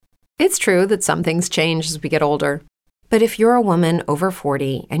It's true that some things change as we get older. But if you're a woman over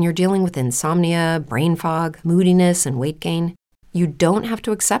 40 and you're dealing with insomnia, brain fog, moodiness, and weight gain, you don't have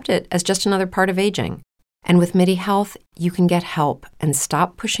to accept it as just another part of aging. And with MIDI Health, you can get help and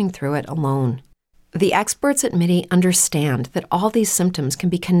stop pushing through it alone. The experts at MIDI understand that all these symptoms can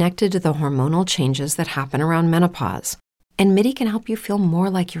be connected to the hormonal changes that happen around menopause, and MIDI can help you feel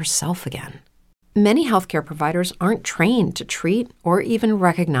more like yourself again. Many healthcare providers aren't trained to treat or even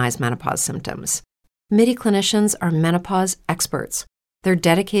recognize menopause symptoms. MIDI clinicians are menopause experts. They're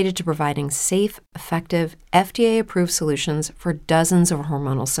dedicated to providing safe, effective, FDA-approved solutions for dozens of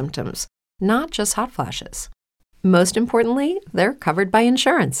hormonal symptoms, not just hot flashes. Most importantly, they're covered by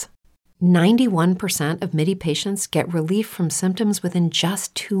insurance. 91% of MIDI patients get relief from symptoms within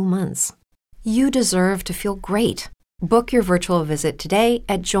just 2 months. You deserve to feel great. Book your virtual visit today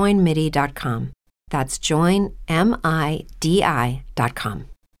at joinmidi.com. That's joinmidi.com.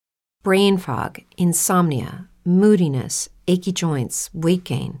 Brain fog, insomnia, moodiness, achy joints, weight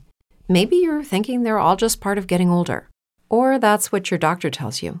gain. Maybe you're thinking they're all just part of getting older, or that's what your doctor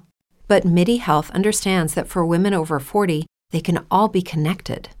tells you. But MIDI Health understands that for women over 40, they can all be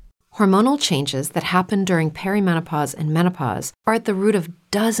connected. Hormonal changes that happen during perimenopause and menopause are at the root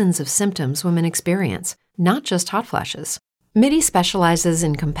of dozens of symptoms women experience, not just hot flashes. MIDI specializes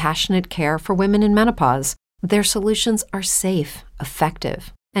in compassionate care for women in menopause. Their solutions are safe,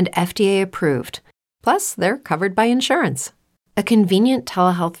 effective, and FDA approved. Plus, they're covered by insurance. A convenient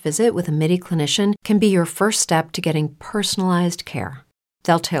telehealth visit with a MIDI clinician can be your first step to getting personalized care.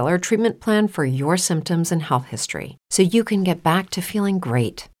 They'll tailor a treatment plan for your symptoms and health history, so you can get back to feeling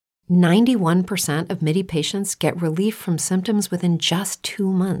great. 91% of MIDI patients get relief from symptoms within just 2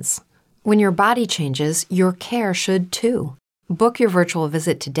 months. When your body changes, your care should too. Book your virtual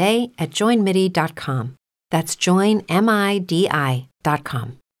visit today at joinmidi.com. That's joinmidi.com.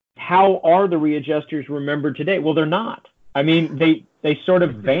 How are the readjusters remembered today? Well, they're not. I mean, they sort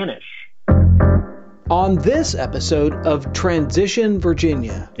of vanish. On this episode of Transition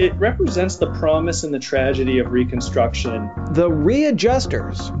Virginia, it represents the promise and the tragedy of Reconstruction. The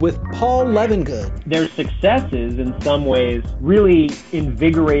Readjusters with Paul Levengood. Their successes, in some ways, really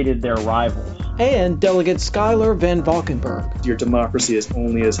invigorated their rivals. And Delegate Schuyler Van Valkenburg. Your democracy is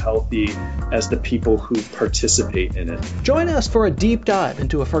only as healthy as the people who participate in it. Join us for a deep dive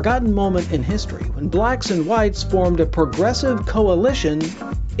into a forgotten moment in history when blacks and whites formed a progressive coalition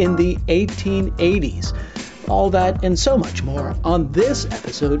in the 1880s. All that and so much more on this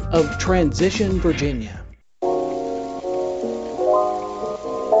episode of Transition Virginia.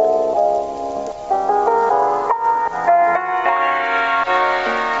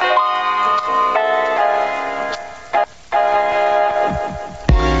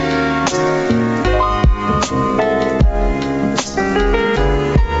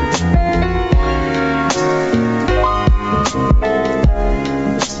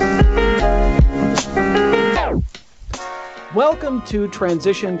 Welcome to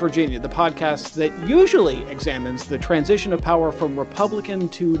Transition Virginia, the podcast that usually examines the transition of power from Republican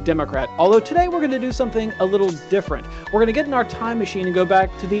to Democrat. Although today we're going to do something a little different. We're going to get in our time machine and go back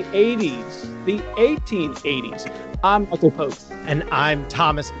to the 80s, the 1880s. I'm Michael Pope. And I'm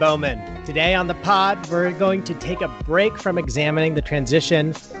Thomas Bowman. Today on the pod, we're going to take a break from examining the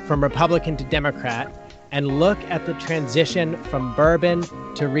transition from Republican to Democrat and look at the transition from bourbon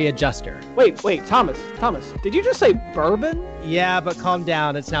to readjuster. Wait, Thomas, did you just say bourbon? Yeah, but calm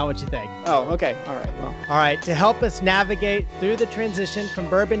down. It's not what you think. Oh, okay. All right. Well. All right. To help us navigate through the transition from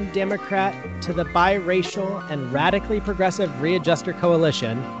bourbon Democrat to the biracial and radically progressive readjuster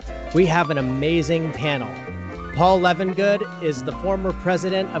coalition, we have an amazing panel. Paul Levengood is the former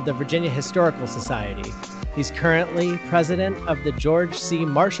president of the Virginia Historical Society. He's currently president of the George C.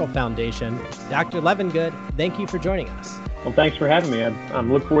 Marshall Foundation. Dr. Levengood, thank you for joining us. Well, thanks for having me.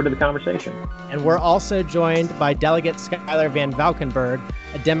 I'm looking forward to the conversation. And we're also joined by Delegate Schuyler Van Valkenburg,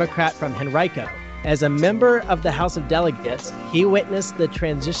 a Democrat from Henrico. As a member of the House of Delegates, he witnessed the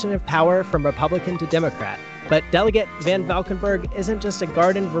transition of power from Republican to Democrat. But Delegate Van Valkenburg isn't just a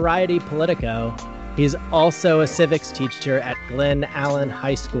garden variety politico. He's also a civics teacher at Glen Allen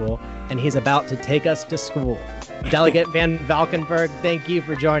High School, and he's about to take us to school. Delegate Van Valkenburg, thank you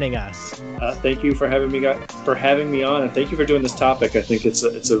for joining us. Thank you for having me on, and thank you for doing this topic. I think it's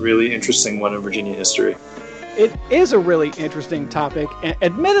a really interesting one in Virginia history. It is a really interesting topic,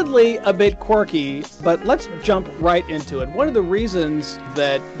 admittedly a bit quirky, but let's jump right into it. One of the reasons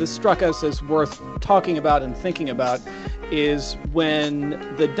that this struck us as worth talking about and thinking about is when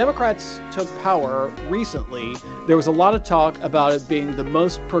the Democrats took power recently, there was a lot of talk about it being the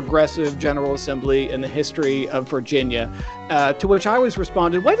most progressive General Assembly in the history of Virginia, to which I always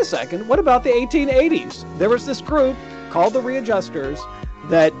responded, wait a second, what about the 1880s? There was this group called the Readjusters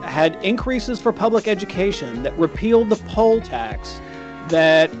that had increases for public education, that repealed the poll tax,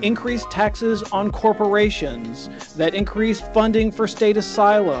 that increased taxes on corporations, that increased funding for state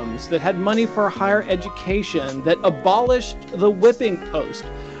asylums, that had money for higher education, that abolished the whipping post.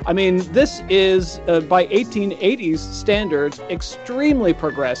 I mean, this is, by 1880s standards, extremely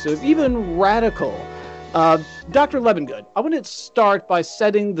progressive, even radical. Dr. Levengood, I want to start by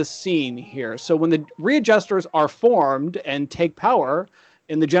setting the scene here. So when the Readjusters are formed and take power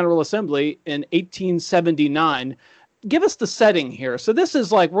in the General Assembly in 1879, give us the setting here. So this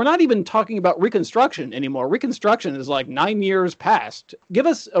is like, we're not even talking about Reconstruction anymore. Reconstruction is like 9 years past. Give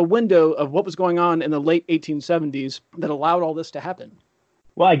us a window of what was going on in the late 1870s that allowed all this to happen.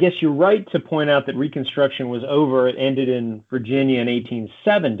 Well, I guess you're right to point out that Reconstruction was over. It ended in Virginia in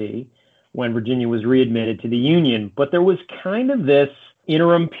 1870 when Virginia was readmitted to the Union. But there was kind of this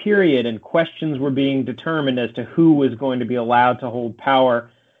interim period and questions were being determined as to who was going to be allowed to hold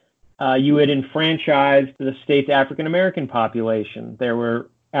power. You had enfranchised the state's African-American population. There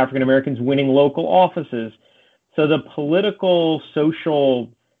were African-Americans winning local offices. So the political,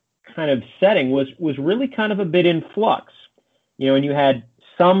 social kind of setting was really kind of a bit in flux. You know, and you had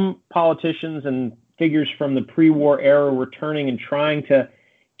some politicians and figures from the pre-war era returning and trying to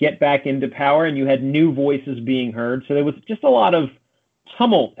get back into power, and you had new voices being heard. So there was just a lot of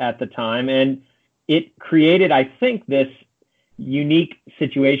tumult at the time, and it created, I think, this unique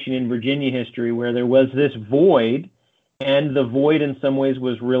situation in Virginia history where there was this void, and the void in some ways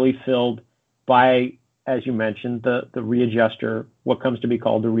was really filled by, as you mentioned, the Readjuster, what comes to be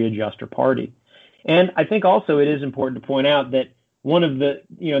called the Readjuster Party. And I think also it is important to point out that one of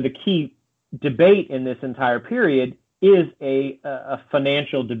the key debate in this entire period is a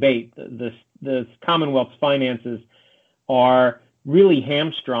financial debate. The Commonwealth's finances are really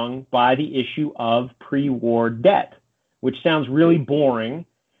hamstrung by the issue of pre-war debt, which sounds really boring,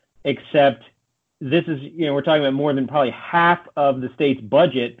 except this is, we're talking about more than probably half of the state's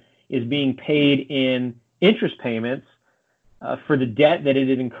budget is being paid in interest payments for the debt that it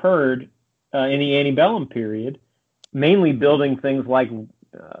had incurred in the antebellum period, mainly building things like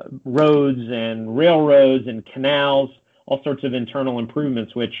roads and railroads and canals, all sorts of internal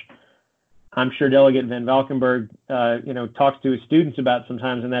improvements, which I'm sure Delegate Van Valkenburg, talks to his students about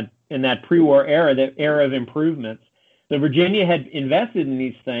sometimes in that pre-war era, that era of improvements. So Virginia had invested in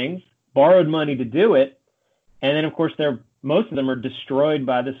these things, borrowed money to do it, and then, of course, most of them are destroyed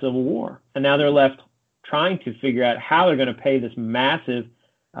by the Civil War. And now they're left trying to figure out how they're going to pay this massive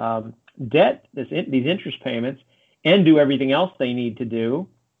debt, these interest payments, and do everything else they need to do.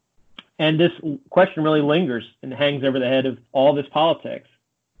 And this question really lingers and hangs over the head of all this politics.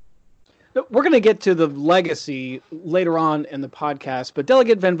 We're going to get to the legacy later on in the podcast, but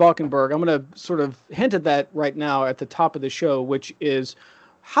Delegate Van Valkenburg, I'm going to sort of hint at that right now at the top of the show, which is,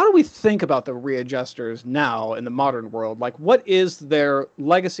 how do we think about the Readjusters now in the modern world? Like, what is their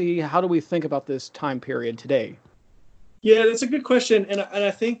legacy? How do we think about this time period today? Yeah, that's a good question. And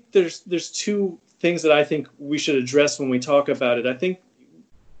I think there's two things that I think we should address when we talk about it. I think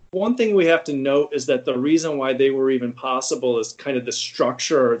one thing we have to note is that the reason why they were even possible is kind of the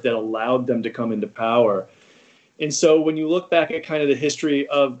structure that allowed them to come into power. And so when you look back at kind of the history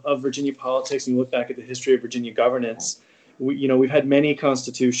of Virginia politics, and you look back at the history of Virginia governance, we've had many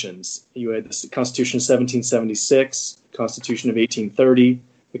constitutions. You had the Constitution of 1776, the Constitution of 1830,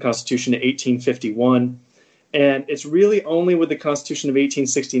 the Constitution of 1851. And it's really only with the Constitution of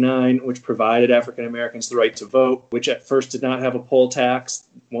 1869, which provided African Americans the right to vote, which at first did not have a poll tax.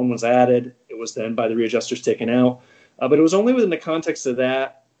 One was added. It was then by the Readjusters taken out. But it was only within the context of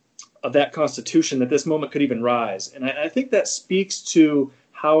that Constitution that this moment could even rise. And I think that speaks to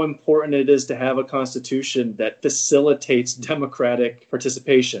how important it is to have a Constitution that facilitates democratic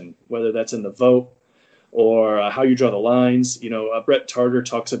participation, whether that's in the vote or how you draw the lines. Brett Tarter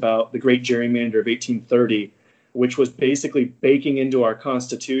talks about the great gerrymander of 1830, which was basically baking into our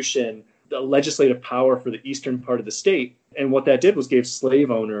Constitution the legislative power for the eastern part of the state. And what that did was gave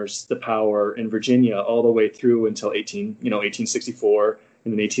slave owners the power in Virginia all the way through until 1864,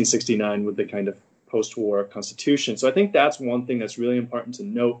 and then 1869 with the kind of post-war Constitution. So I think that's one thing that's really important to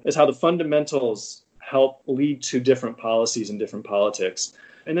note, is how the fundamentals help lead to different policies and different politics.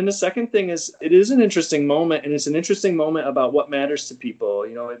 And then the second thing is, it is an interesting moment, and it's an interesting moment about what matters to people.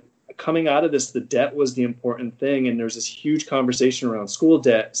 Coming out of this, the debt was the important thing, and there's this huge conversation around school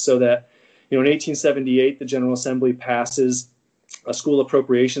debt, so that In 1878, the General Assembly passes a school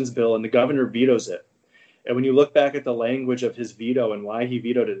appropriations bill, and the governor vetoes it. And when you look back at the language of his veto and why he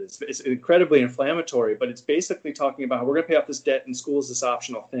vetoed it, it's incredibly inflammatory, but it's basically talking about how we're going to pay off this debt and school is this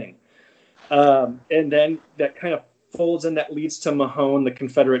optional thing. And then that kind of folds in, that leads to Mahone, the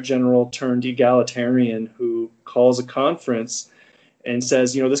Confederate general turned egalitarian, who calls a conference and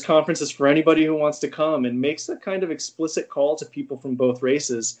says, this conference is for anybody who wants to come, and makes a kind of explicit call to people from both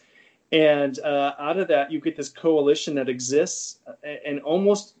races. And out of that, you get this coalition that exists, and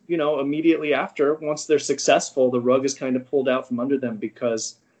almost, immediately after, once they're successful, the rug is kind of pulled out from under them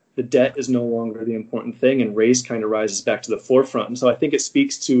because the debt is no longer the important thing, and race kind of rises back to the forefront. And so I think it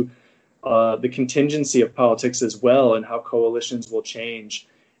speaks to the contingency of politics as well, and how coalitions will change,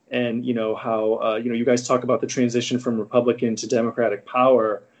 and how you guys talk about the transition from Republican to Democratic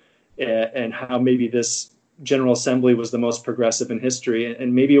power, and how maybe this General Assembly was the most progressive in history,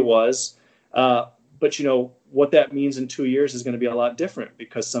 and maybe it was, but what that means in 2 years is going to be a lot different,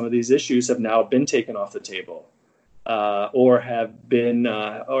 because some of these issues have now been taken off the table, or have been,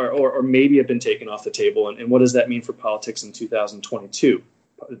 or maybe have been taken off the table, and what does that mean for politics in 2022,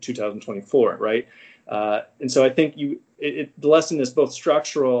 2024, right? And so I think the lesson is both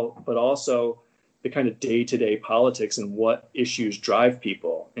structural, but also the kind of day-to-day politics and what issues drive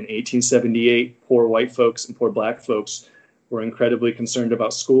people. In 1878, poor white folks and poor black folks were incredibly concerned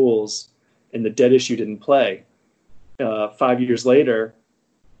about schools, and the debt issue didn't play. 5 years later,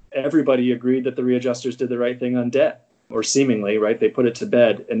 everybody agreed that the readjusters did the right thing on debt, or seemingly, right? They put it to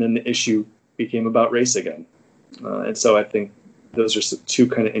bed, and then the issue became about race again. And so I think those are two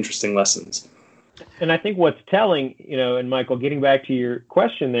kind of interesting lessons. And I think what's telling, and Michael, getting back to your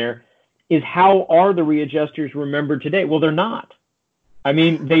question there, is how are the readjusters remembered today? Well, they're not. I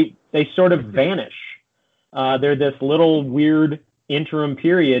mean, they sort of vanish. They're this little weird interim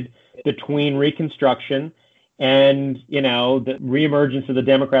period between Reconstruction and, the reemergence of the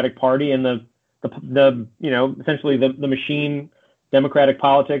Democratic Party and the essentially the machine Democratic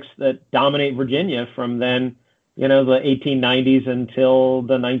politics that dominate Virginia from then, the 1890s until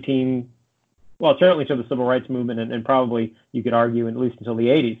certainly to the Civil Rights Movement, and probably you could argue at least until the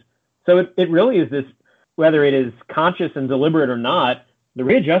 80s. So it really is this, whether it is conscious and deliberate or not, the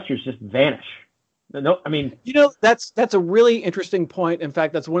readjusters just vanish. No, I mean, that's a really interesting point. In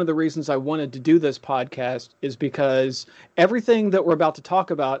fact, that's one of the reasons I wanted to do this podcast, is because everything that we're about to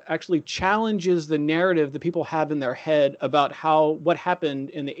talk about actually challenges the narrative that people have in their head about what happened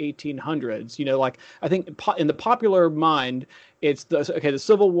in the 1800s. Like, I think in the popular mind, it's the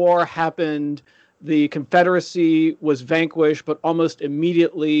Civil War happened, the Confederacy was vanquished, but almost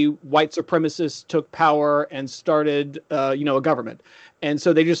immediately white supremacists took power and started, a government. And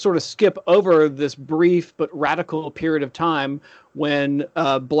so they just sort of skip over this brief but radical period of time when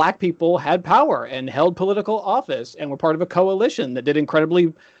black people had power and held political office and were part of a coalition that did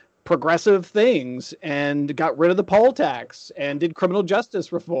incredibly progressive things and got rid of the poll tax and did criminal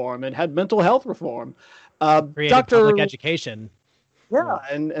justice reform and had mental health reform. Created public education. Yeah,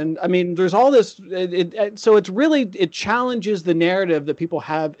 and I mean, there's all this. So it challenges the narrative that people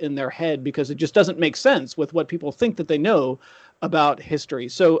have in their head, because it just doesn't make sense with what people think that they know about history.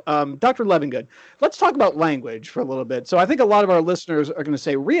 So, Dr. Levengood, let's talk about language for a little bit. So I think a lot of our listeners are going to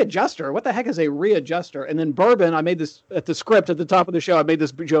say, readjuster? What the heck is a readjuster? And then bourbon, I made this at the script at the top of the show, I made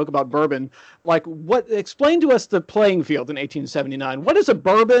this joke about bourbon. Like, explain to us the playing field in 1879. What is a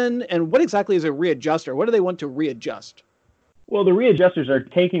bourbon, and what exactly is a readjuster? What do they want to readjust? Well, the readjusters are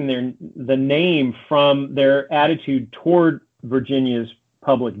taking the name from their attitude toward Virginia's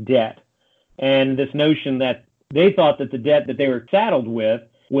public debt, and this notion that they thought that the debt that they were saddled with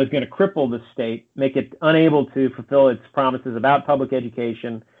was going to cripple the state, make it unable to fulfill its promises about public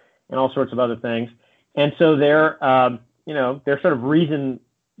education and all sorts of other things. And so their sort of reason,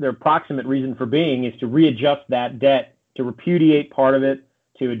 their approximate reason for being, is to readjust that debt, to repudiate part of it,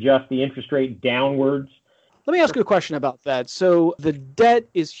 to adjust the interest rate downwards. Let me ask you a question about that. So the debt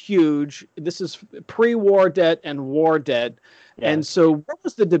is huge. This is pre-war debt and war debt. Yeah. And so what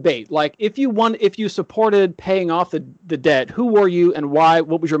was the debate? Like, if you supported paying off the debt, who were you and why?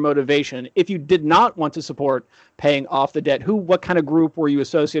 What was your motivation? If you did not want to support paying off the debt, what kind of group were you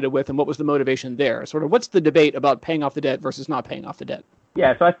associated with, and what was the motivation there? Sort of, what's the debate about paying off the debt versus not paying off the debt?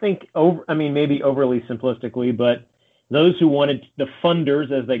 Yeah, so I think, maybe overly simplistically, but those who wanted, the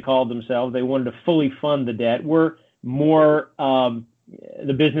funders, as they called themselves, they wanted to fully fund the debt, were more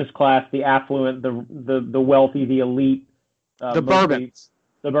the business class, the affluent, the wealthy, the elite, the Bourbons,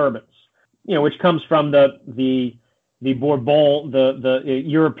 which comes from the Bourbon, the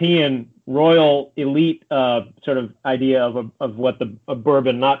European royal elite sort of idea of what a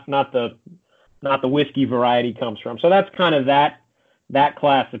bourbon, not the not the whiskey variety, comes from. So that's kind of that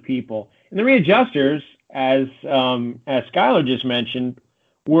class of people. And the readjusters, as Schuyler just mentioned,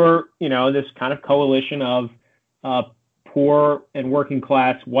 were, this kind of coalition of poor and working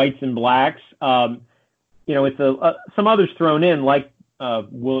class whites and blacks. With some others thrown in, like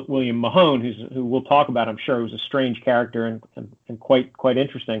William Mahone, who we'll talk about, I'm sure, who's a strange character and quite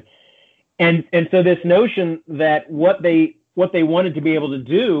interesting. And so this notion that what they wanted to be able to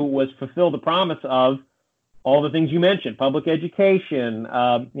do was fulfill the promise of all the things you mentioned: public education,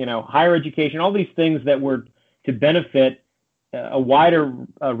 higher education, all these things that were to benefit a wider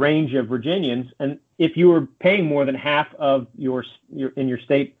range of Virginians. And if you were paying more than half of your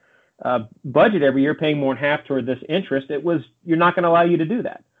state budget every year, paying more than half toward this interest, you're not going to allow you to do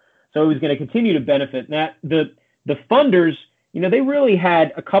that. So it was going to continue to benefit. And that the funders, they really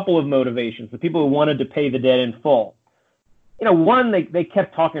had a couple of motivations. The people who wanted to pay the debt in full. One, they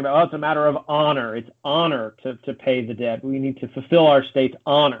kept talking about, it's a matter of honor. It's honor to pay the debt. We need to fulfill our state's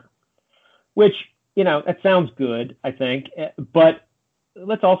honor, which, that sounds good, I think. But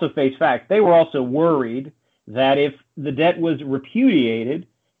let's also face facts. They were also worried that if the debt was repudiated,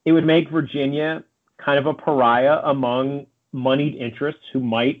 it would make Virginia kind of a pariah among moneyed interests who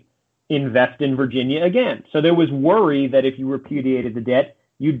might invest in Virginia again. So there was worry that if you repudiated the debt,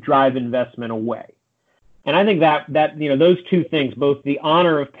 you'd drive investment away. And I think that those two things, both the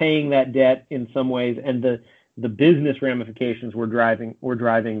honor of paying that debt in some ways and the business ramifications were driving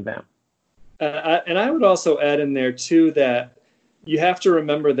them. And I would also add in there too that you have to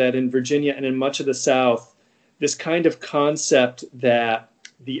remember that in Virginia and in much of the South, this kind of concept that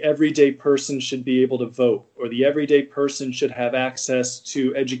the everyday person should be able to vote or the everyday person should have access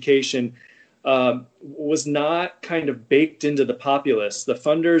to education was not kind of baked into the populace. The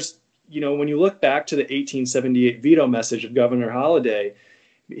funders, when you look back to the 1878 veto message of Governor Holliday,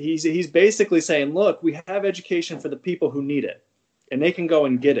 he's basically saying, look, we have education for the people who need it, and they can go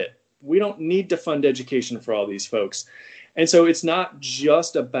and get it. We don't need to fund education for all these folks. And so it's not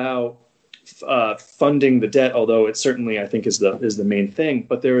just about funding the debt, although it certainly, I think, is the main thing.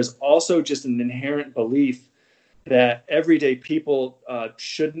 But there is also just an inherent belief that everyday people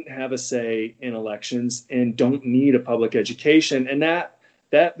shouldn't have a say in elections and don't need a public education. And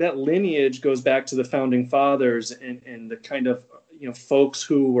that lineage goes back to the founding fathers and the kind of folks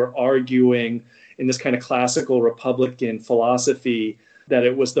who were arguing in this kind of classical Republican philosophy that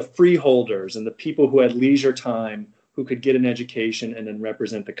it was the freeholders and the people who had leisure time who could get an education and then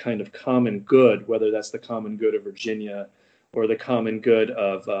represent the kind of common good, whether that's the common good of Virginia or the common good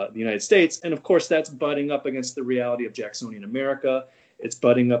of the United States. And of course, that's butting up against the reality of Jacksonian America. It's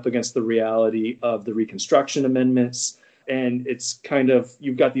butting up against the reality of the Reconstruction Amendments. And it's kind of,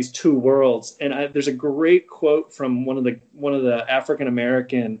 you've got these two worlds. And there's a great quote from one of the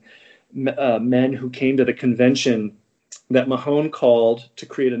African-American men who came to the convention that Mahone called to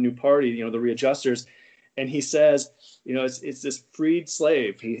create a new party, the Readjusters. And he says, it's this freed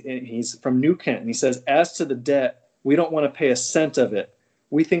slave. He's from New Kent. And he says, as to the debt, we don't want to pay a cent of it.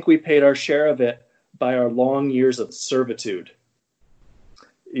 We think we paid our share of it by our long years of servitude.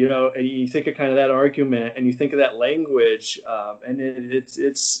 And you think of kind of that argument and you think of that language, and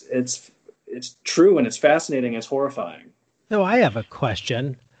it's true and it's fascinating. It's horrifying. So I have a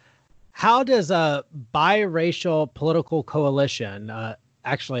question. How does a biracial political coalition,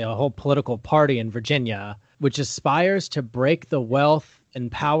 actually a whole political party in Virginia, which aspires to break the wealth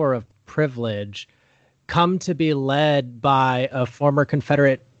and power of privilege, come to be led by a former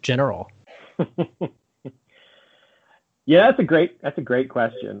Confederate general? Yeah, that's a great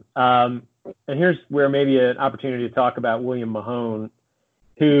question. And here's where maybe an opportunity to talk about William Mahone,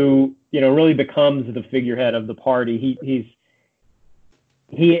 who, really becomes the figurehead of the party.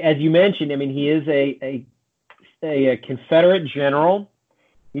 He, as you mentioned, he is a Confederate general.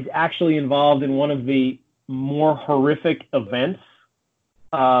 He's actually involved in one of the more horrific events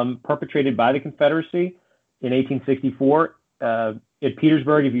perpetrated by the Confederacy in 1864 at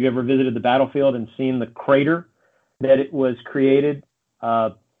Petersburg. If you've ever visited the battlefield and seen the crater that it was created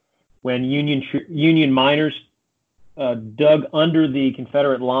when Union miners dug under the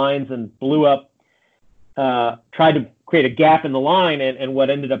Confederate lines and blew up, tried to create a gap in the line, and what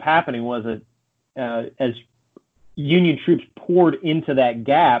ended up happening was as Union troops poured into that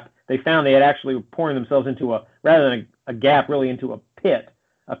gap, they found they had actually pouring themselves into rather than a gap, really into a pit,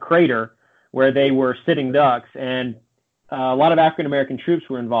 a crater, where they were sitting ducks. And a lot of African American troops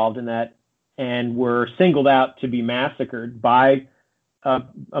were involved in that and were singled out to be massacred by,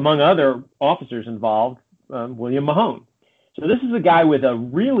 among other officers involved, William Mahone. So this is a guy with a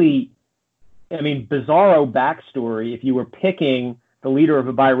really, bizarro backstory if you were picking the leader of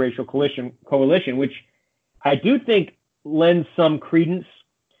a biracial coalition, which I do think lends some credence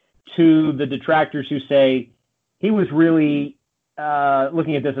to the detractors who say he was really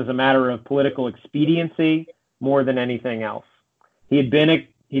looking at this as a matter of political expediency more than anything else. He'd been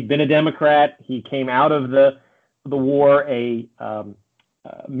a Democrat. He came out of the war a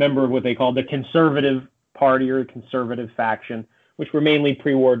member of what they called the Conservative Party or Conservative faction, which were mainly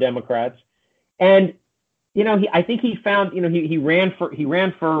pre-war Democrats. And I think he found he ran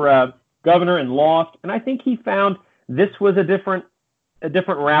for governor and lost, and I think he found this was a different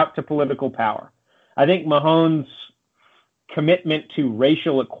route to political power. I think Mahone's commitment to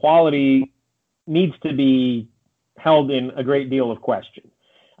racial equality needs to be held in a great deal of question.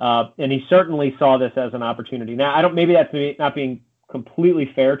 And he certainly saw this as an opportunity. Now, maybe that's not being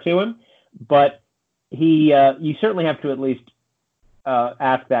completely fair to him, but you certainly have to at least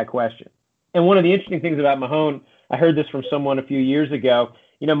ask that question. And one of the interesting things about Mahone, I heard this from someone a few years ago,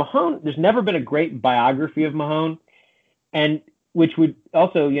 Mahone, there's never been a great biography of Mahone, and which would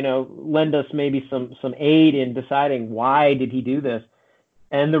also, lend us maybe some aid in deciding why did he do this.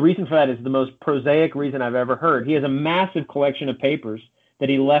 And the reason for that is the most prosaic reason I've ever heard. He has a massive collection of papers that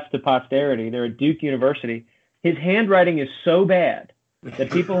he left to posterity. They're at Duke University. His handwriting is so bad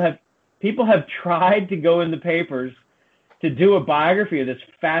that people have tried to go in the papers to do a biography of this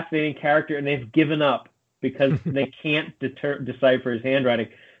fascinating character, and they've given up because they can't decipher his handwriting.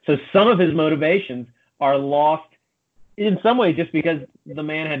 So some of his motivations are lost in some way just because the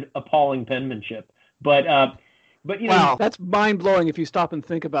man had appalling penmanship. But wow, that's mind blowing if you stop and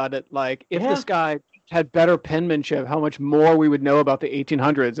think about it. Like if this guy had better penmanship, how much more we would know about the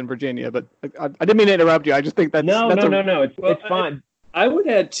 1800s in Virginia. But I didn't mean to interrupt you. I just think no. It's fine. I would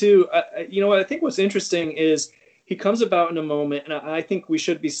add too. What I think what's interesting is he comes about in a moment, and I think we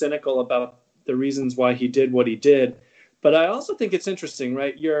should be cynical about the reasons why he did what he did. But I also think it's interesting,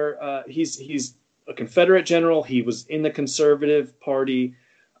 right? He's a Confederate general. He was in the Conservative Party,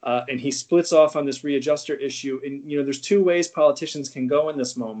 and he splits off on this readjuster issue. And, there's two ways politicians can go in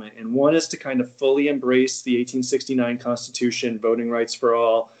this moment. And one is to kind of fully embrace the 1869 Constitution, voting rights for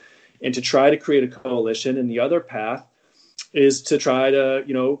all, and to try to create a coalition. And the other path is to try to,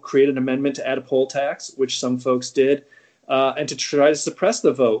 create an amendment to add a poll tax, which some folks did, and to try to suppress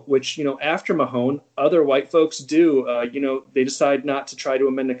the vote, which, after Mahone, other white folks do. They decide not to try to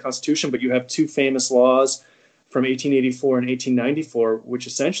amend the Constitution, but you have two famous laws from 1884 and 1894, which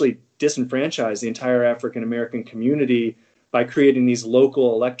essentially disenfranchised the entire African-American community by creating these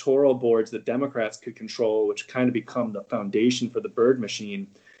local electoral boards that Democrats could control, which kind of become the foundation for the Byrd machine.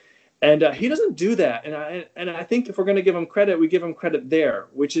 And he doesn't do that. And I think if we're going to give him credit, we give him credit there,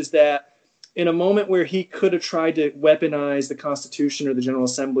 which is that in a moment where he could have tried to weaponize the Constitution or the General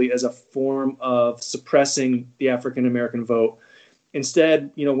Assembly as a form of suppressing the African-American vote,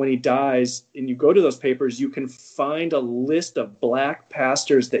 instead, when he dies and you go to those papers, you can find a list of black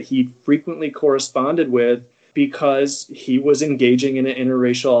pastors that he frequently corresponded with because he was engaging in an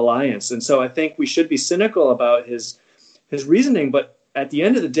interracial alliance. And so I think we should be cynical about his reasoning, but at the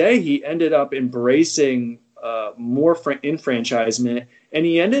end of the day, he ended up embracing more enfranchisement, and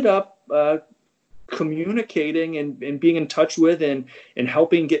he ended up communicating and being in touch with and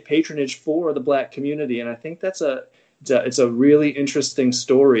helping get patronage for the black community. And I think it's a really interesting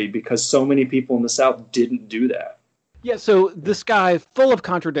story because so many people in the South didn't do that. Yeah, so this guy, full of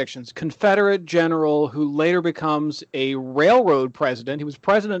contradictions, Confederate general who later becomes a railroad president. He was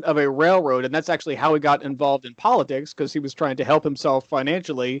president of a railroad, and that's actually how he got involved in politics, because he was trying to help himself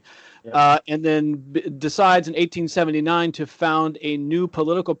financially, and then decides in 1879 to found a new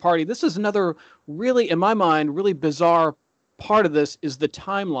political party. This is another really, in my mind, really bizarre part of this is the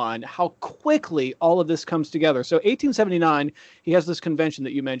timeline, how quickly all of this comes together. So 1879, he has this convention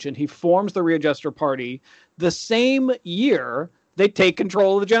that you mentioned. He forms the Readjuster Party. The same year, they take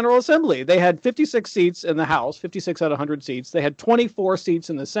control of the General Assembly. They had 56 seats in the House, 56 out of 100 seats. They had 24 seats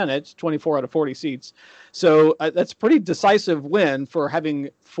in the Senate, 24 out of 40 seats. So that's a pretty decisive win for having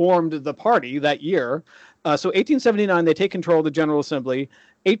formed the party that year. So 1879, they take control of the General Assembly.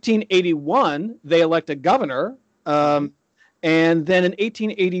 1881, they elect a governor. And then in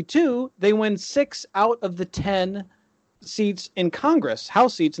 1882, they win 6 out of the 10 seats in Congress,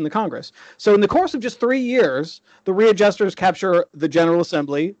 House seats in the Congress. So in the course of just 3 years, the Readjusters capture the General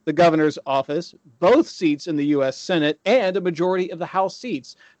Assembly, the governor's office, both seats in the U.S. Senate, and a majority of the House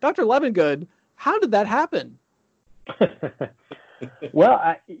seats. Dr. Levengood, how did that happen? Well,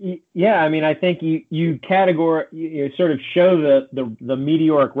 I think you sort of show the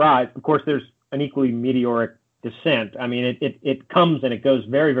meteoric rise. Of course, there's an equally meteoric descent. I mean, it comes and it goes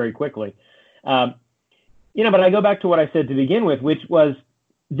very, very quickly. But I go back to what I said to begin with, which was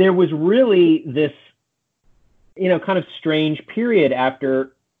there was really this, kind of strange period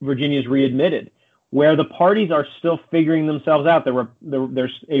after Virginia's readmitted, where the parties are still figuring themselves out.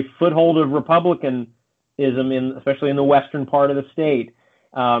 There's a foothold of Republicanism, especially in the western part of the state,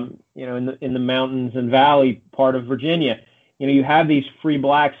 in the mountains and valley part of Virginia. You have these free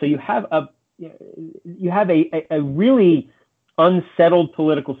blacks, so you have a really unsettled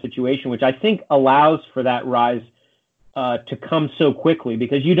political situation, which I think allows for that rise to come so quickly,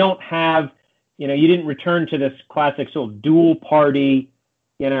 because you don't have, you didn't return to this classic sort of dual party,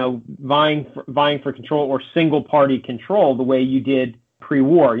 vying for control or single party control the way you did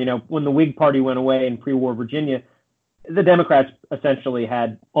pre-war. When the Whig Party went away in pre-war Virginia, the Democrats essentially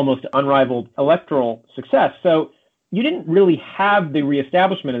had almost unrivaled electoral success. So you didn't really have the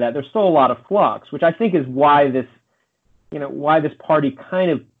reestablishment of that. There's still a lot of flux, which I think is why this party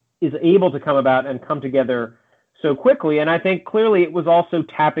kind of is able to come about and come together so quickly. And I think clearly it was also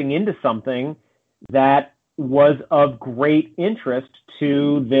tapping into something that was of great interest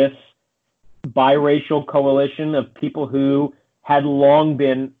to this biracial coalition of people who had long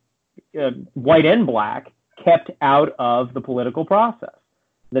been white and black, kept out of the political process,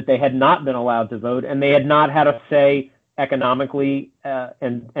 that they had not been allowed to vote, and they had not had a say economically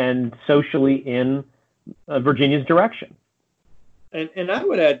and socially in Virginia's direction. And I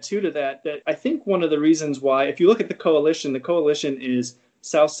would add, too, to that I think one of the reasons why, if you look at the coalition is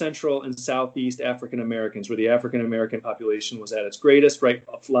South Central and Southeast African Americans, where the African American population was at its greatest, right?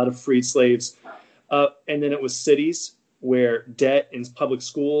 A lot of freed slaves. And then it was cities where debt in public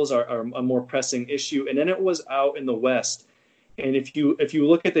schools are a more pressing issue. And then it was out in the West. And if you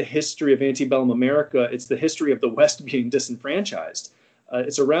look at the history of antebellum America, it's the history of the West being disenfranchised.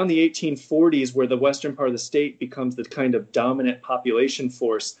 It's around the 1840s where the western part of the state becomes the kind of dominant population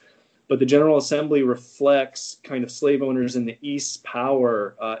force. But the General Assembly reflects kind of slave owners in the East's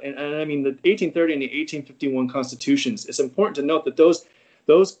power. And I mean, the 1830 and the 1851 constitutions, it's important to note that those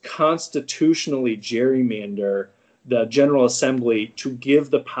constitutionally gerrymander the General Assembly to give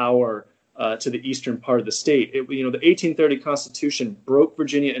the power to the eastern part of the state. The 1830 Constitution broke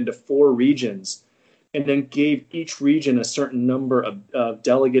Virginia into 4 regions and then gave each region a certain number of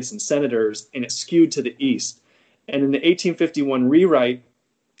delegates and senators, and it skewed to the east. And in the 1851 rewrite,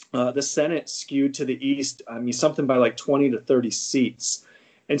 the Senate skewed to the east, something by like 20 to 30 seats.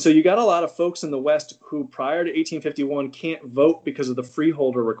 And so you got a lot of folks in the West who prior to 1851 can't vote because of the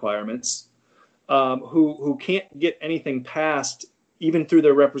freeholder requirements, who can't get anything passed even through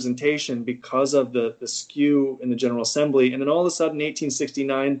their representation because of the skew in the General Assembly. And then all of a sudden,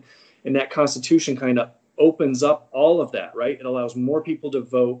 1869, and that Constitution kind of opens up all of that, right? It allows more people to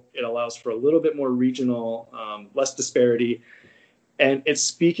vote. It allows for a little bit more regional, less disparity. And it's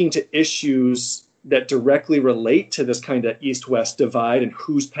speaking to issues that directly relate to this kind of East-West divide and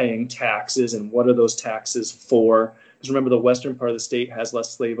who's paying taxes and what are those taxes for. Because remember, the western part of the state has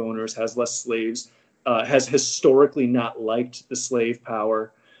less slave owners, has less slaves, has historically not liked the slave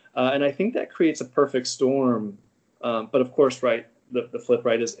power. And I think that creates a perfect storm. But of course, right, the flip,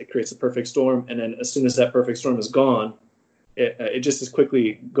 right, is it creates a perfect storm. And then as soon as that perfect storm is gone, it just as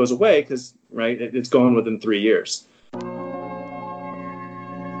quickly goes away because, right, it's gone within 3 years.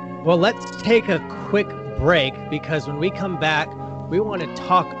 Well, let's take a quick break because when we come back, we want to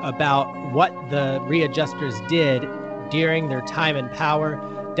talk about what the readjusters did during their time in power.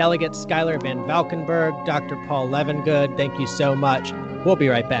 Delegate Schuyler Van Valkenburg, Dr. Paul Levengood, thank you so much. We'll be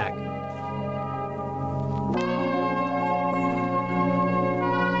right back.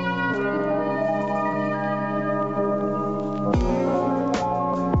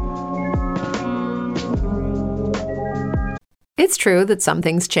 It's true that some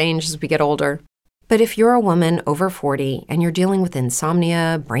things change as we get older. But if you're a woman over 40 and you're dealing with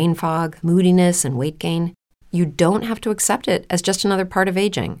insomnia, brain fog, moodiness, and weight gain, you don't have to accept it as just another part of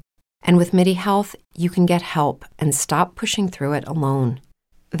aging. And with MIDI Health, you can get help and stop pushing through it alone.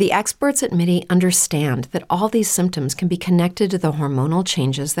 The experts at MIDI understand that all these symptoms can be connected to the hormonal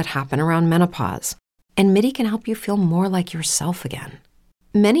changes that happen around menopause. And MIDI can help you feel more like yourself again.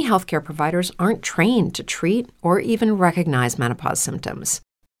 Many healthcare providers aren't trained to treat or even recognize menopause symptoms.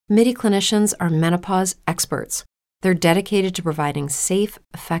 MIDI clinicians are menopause experts. They're dedicated to providing safe,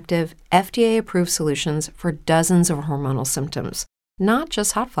 effective, FDA-approved solutions for dozens of hormonal symptoms, not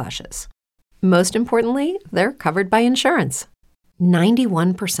just hot flashes. Most importantly, they're covered by insurance.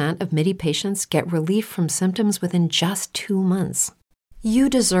 91% of MIDI patients get relief from symptoms within just 2 months. You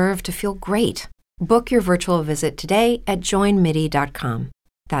deserve to feel great. Book your virtual visit today at joinmidi.com.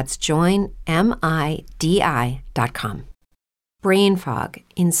 That's joinmidi.com. Brain fog,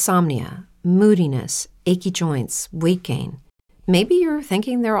 insomnia, moodiness, achy joints, weight gain. Maybe you're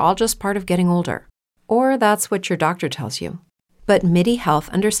thinking they're all just part of getting older, or that's what your doctor tells you. But MIDI Health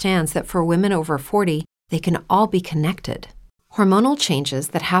understands that for women over 40, they can all be connected. Hormonal changes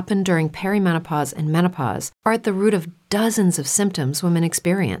that happen during perimenopause and menopause are at the root of dozens of symptoms women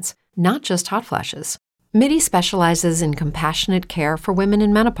experience, not just hot flashes. MIDI specializes in compassionate care for women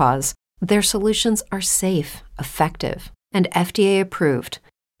in menopause. Their solutions are safe, effective, and FDA approved.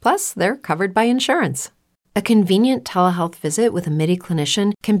 Plus, they're covered by insurance. A convenient telehealth visit with a MIDI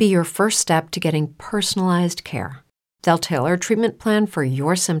clinician can be your first step to getting personalized care. They'll tailor a treatment plan for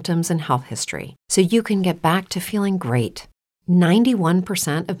your symptoms and health history so you can get back to feeling great.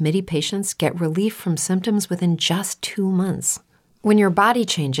 91% of MIDI patients get relief from symptoms within just 2 months. When your body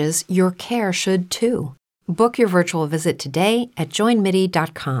changes, your care should too. Book your virtual visit today at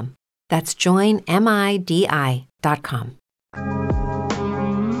joinmidi.com. That's joinmidi.com.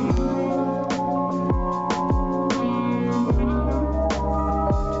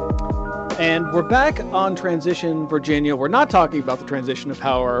 And we're back on Transition Virginia. We're not talking about the transition of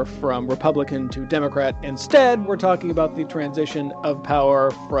power from Republican to Democrat. Instead, we're talking about the transition of power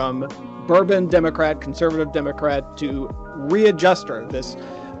from Bourbon Democrat, conservative Democrat to readjuster, this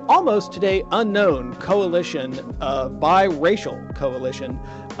almost today unknown coalition, biracial coalition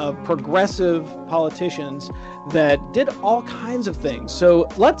of progressive politicians that did all kinds of things. So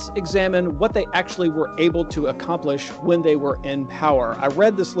let's examine what they actually were able to accomplish when they were in power. I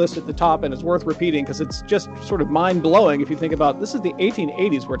read this list at the top, and it's worth repeating because it's just sort of mind-blowing if you think about this is the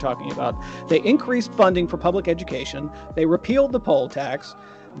 1880s we're talking about. They increased funding for public education. They repealed the poll tax.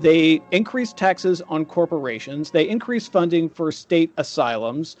 They increased taxes on corporations. They increased funding for state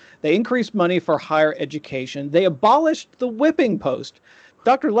asylums. They increased money for higher education. They abolished the whipping post.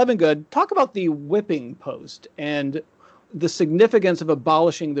 Dr. Levengood, talk about the whipping post and the significance of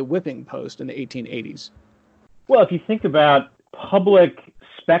abolishing the whipping post in the 1880s. Well, if you think about public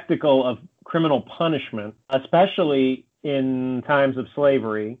spectacle of criminal punishment, especially in times of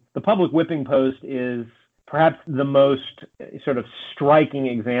slavery, the public whipping post is perhaps the most sort of striking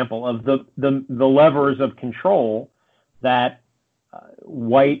example of the levers of control that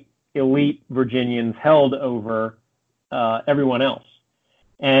white elite Virginians held over everyone else.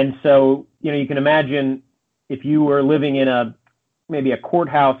 And so, you can imagine if you were living in maybe a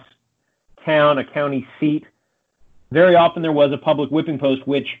courthouse town, a county seat, very often there was a public whipping post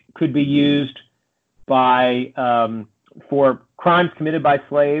which could be used for crimes committed by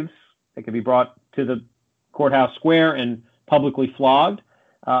slaves. They could be brought to the courthouse square and publicly flogged.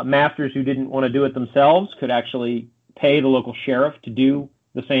 Masters who didn't want to do it themselves could actually pay the local sheriff to do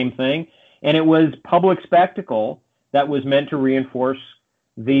the same thing. And it was public spectacle that was meant to reinforce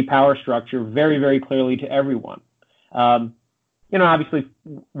the power structure very, very clearly to everyone. Obviously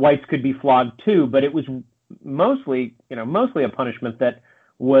whites could be flogged too, but it was mostly a punishment that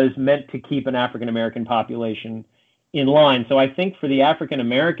was meant to keep an African-American population in line. So I think for the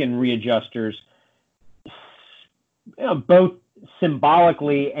African-American readjusters, both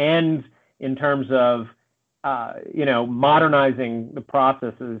symbolically and in terms of, modernizing the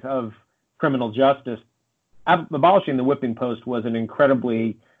processes of criminal justice, abolishing the whipping post was an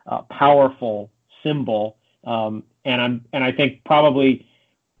incredibly powerful symbol, and I think probably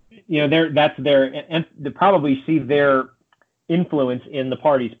they probably see their influence in the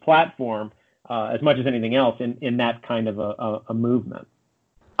party's platform as much as anything else in that kind of a movement.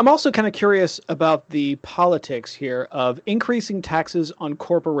 I'm also kind of curious about the politics here of increasing taxes on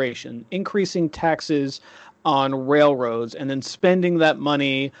corporations, increasing taxes on railroads, and then spending that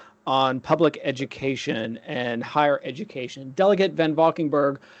money on public education and higher education. Delegate Van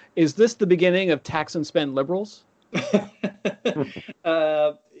Valkenburg, is this the beginning of tax and spend liberals?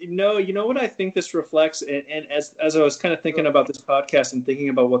 No, you know what I think this reflects, and as I was kind of thinking about this podcast and thinking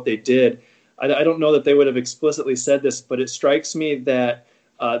about what they did, I don't know that they would have explicitly said this, but it strikes me that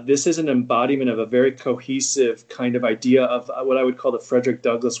this is an embodiment of a very cohesive kind of idea of what I would call the Frederick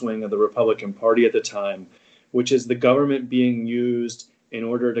Douglass wing of the Republican Party at the time, which is the government being used in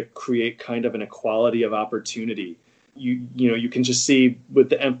order to create kind of an equality of opportunity. You can just see with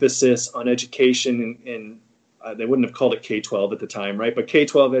the emphasis on education and they wouldn't have called it K-12 at the time, right? But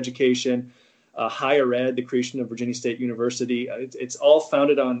K-12 education, higher ed, the creation of Virginia State University, it's all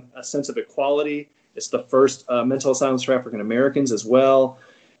founded on a sense of equality. It's the first mental asylums for African Americans as well.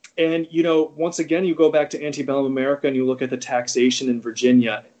 And, once again, you go back to antebellum America and you look at the taxation in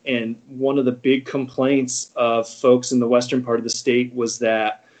Virginia. And one of the big complaints of folks in the western part of the state was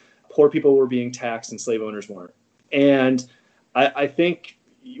that poor people were being taxed and slave owners weren't. And I think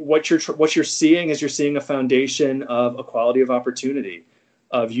what you're seeing is you're seeing a foundation of equality of opportunity.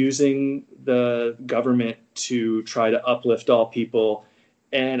 of using the government to try to uplift all people.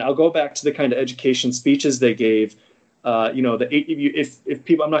 And I'll go back to the kind of education speeches they gave. If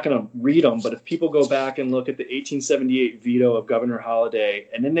people, I'm not going to read them, but if people go back and look at the 1878 veto of Governor Holliday,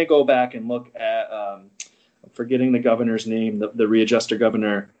 and then they go back and look at, I'm forgetting the governor's name, the readjuster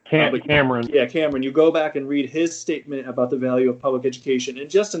governor. Cameron. Yeah, Cameron. You go back and read his statement about the value of public education, and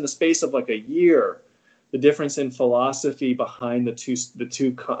just in the space of like a year, the difference in philosophy behind the two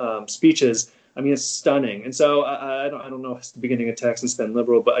speeches, I mean, it's stunning. And so I don't know if it's the beginning of tax and spend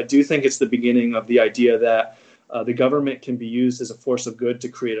liberal, but I do think it's the beginning of the idea that the government can be used as a force of good to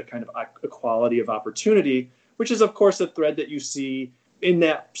create a kind of equality of opportunity, which is, of course, a thread that you see in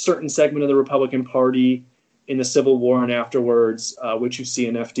that certain segment of the Republican Party in the Civil War and afterwards, which you see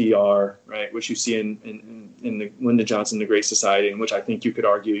in FDR, right, which you see in the Lyndon Johnson, the Great Society, and which I think you could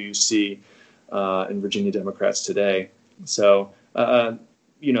argue you see in Virginia Democrats today. So, I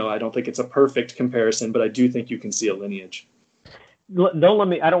don't think it's a perfect comparison, but I do think you can see a lineage. I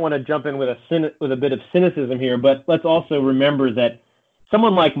don't want to jump in with a bit of cynicism here, but let's also remember that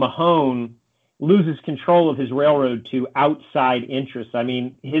someone like Mahone loses control of his railroad to outside interests. I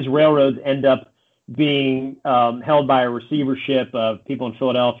mean, his railroads end up being held by a receivership of people in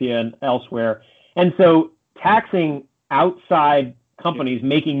Philadelphia and elsewhere. And so taxing outside companies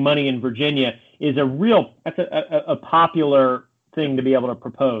making money in Virginia is that's a popular thing to be able to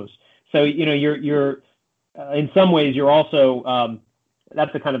propose. So, you're in some ways, you're also,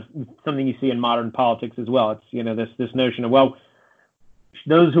 that's the kind of something you see in modern politics as well. It's, this notion of, well,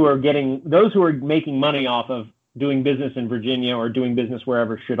 those who are making money off of doing business in Virginia or doing business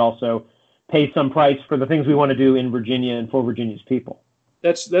wherever should also pay some price for the things we want to do in Virginia and for Virginia's people.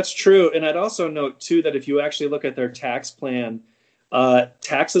 That's true. And I'd also note, too, that if you actually look at their tax plan,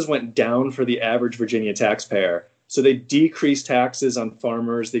 taxes went down for the average Virginia taxpayer. So they decreased taxes on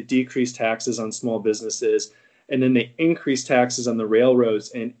farmers, they decreased taxes on small businesses, and then they increased taxes on the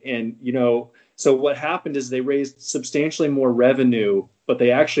railroads. So what happened is they raised substantially more revenue, but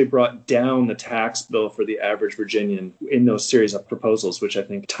they actually brought down the tax bill for the average Virginian in those series of proposals, which I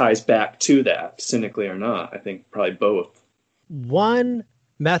think ties back to that, cynically or not. I think probably both. One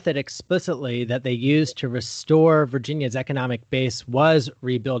method explicitly that they used to restore Virginia's economic base was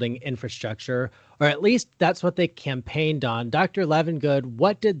rebuilding infrastructure, or at least that's what they campaigned on. Dr. Levengood,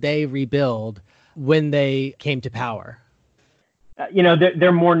 what did they rebuild when they came to power?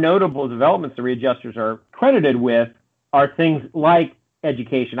 Their more notable developments the readjusters are credited with are things like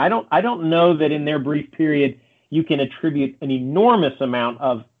education. I don't know that in their brief period you can attribute an enormous amount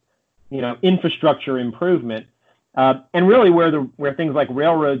of infrastructure improvement. And really where things like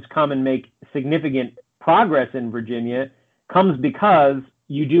railroads come and make significant progress in Virginia comes because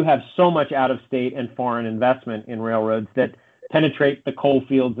you do have so much out-of-state and foreign investment in railroads that penetrate the coal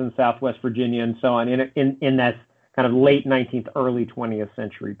fields in Southwest Virginia and so on in that kind of late 19th, early 20th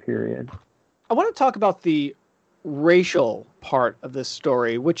century period. I want to talk about the racial part of this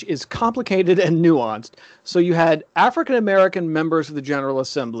story, which is complicated and nuanced. So you had African-American members of the General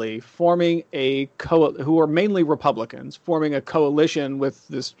Assembly forming who are mainly Republicans, forming a coalition with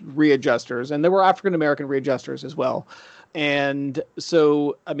this readjusters, and there were African-American readjusters as well. And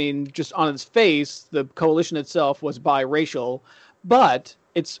so, I mean, just on its face, the coalition itself was biracial, but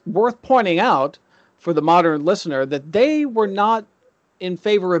it's worth pointing out for the modern listener that they were not in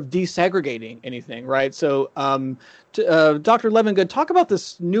favor of desegregating anything, right? So, Dr. Levengood, talk about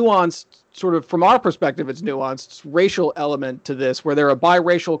this nuanced, sort of from our perspective, it's nuanced racial element to this, where they're a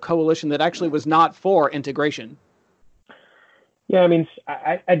biracial coalition that actually was not for integration. Yeah, I mean,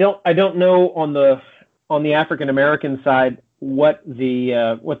 I don't know on the African American side what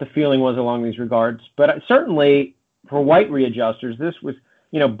the feeling was along these regards, but certainly for white readjusters, this was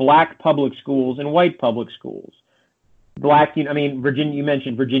black public schools and white public schools. Virginia, you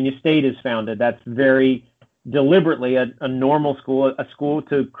mentioned Virginia State is founded. That's very deliberately a normal school, a school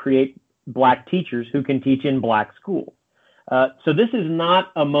to create black teachers who can teach in black schools. So this is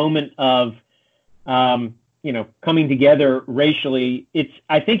not a moment of, coming together racially.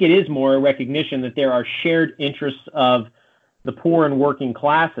 I think it is more a recognition that there are shared interests of the poor and working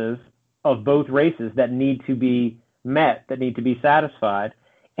classes of both races that need to be met, that need to be satisfied.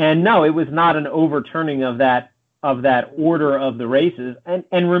 And no, it was not an overturning of that order of the races.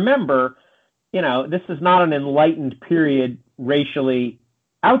 And remember, this is not an enlightened period racially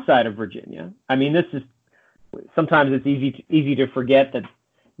outside of Virginia. I mean, sometimes it's easy to forget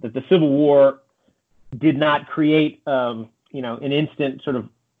that the Civil War did not create, an instant sort of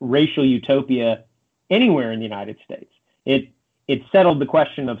racial utopia anywhere in the United States. It settled the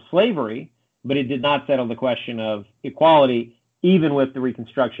question of slavery, but it did not settle the question of equality even with the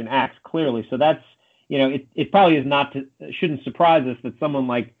Reconstruction Acts, clearly. So that's, it probably is shouldn't surprise us that someone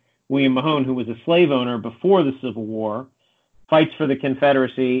like William Mahone, who was a slave owner before the Civil War, fights for the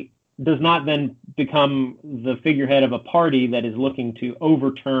Confederacy, does not then become the figurehead of a party that is looking to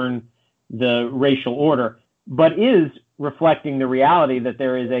overturn the racial order, but is reflecting the reality that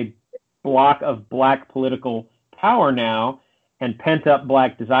there is a block of black political power now and pent-up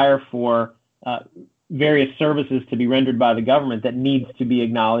black desire for various services to be rendered by the government that needs to be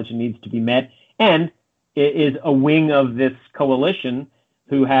acknowledged and needs to be met, and it is a wing of this coalition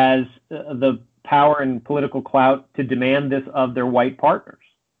who has the power and political clout to demand this of their white partners.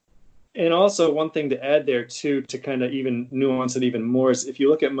 And also, one thing to add there, too, to kind of even nuance it even more, is if you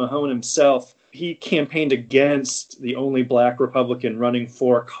look at Mahone himself, he campaigned against the only black Republican running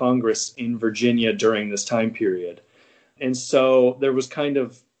for Congress in Virginia during this time period. And so there was kind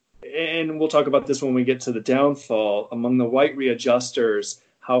of, and we'll talk about this when we get to the downfall, among the white readjusters,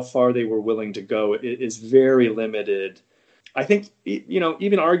 how far they were willing to go is very limited. I think,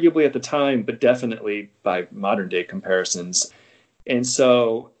 even arguably at the time, but definitely by modern day comparisons. And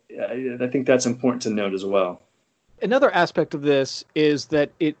so I think that's important to note as well. Another aspect of this is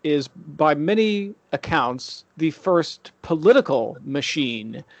that it is, by many accounts, the first political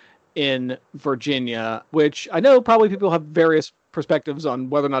machine in Virginia, which I know probably people have various perspectives on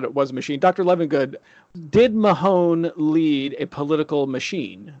whether or not it was a machine. Dr. Levengood, did Mahone lead a political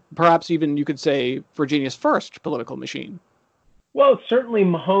machine? Perhaps even you could say Virginia's first political machine. Well, certainly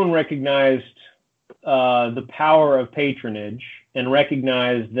Mahone recognized the power of patronage and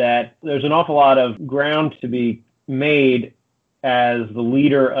recognized that there's an awful lot of ground to be made as the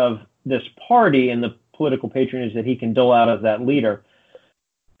leader of this party and the political patronage that he can dole out as that leader.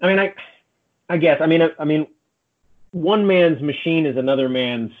 I guess one man's machine is another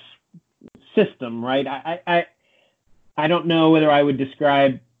man's system, right? I don't know whether I would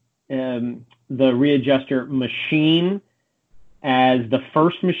describe the readjuster machine as the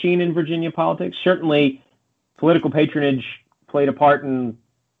first machine in Virginia politics. Certainly, political patronage played a part in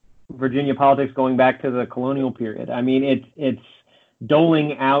Virginia politics going back to the colonial period. It's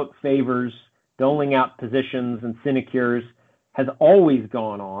doling out favors, doling out positions and sinecures has always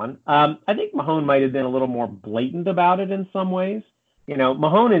gone on. I think Mahone might have been a little more blatant about it in some ways.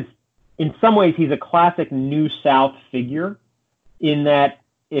 Mahone is, in some ways, he's a classic New South figure in that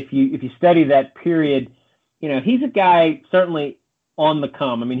if you study that period, he's a guy certainly on the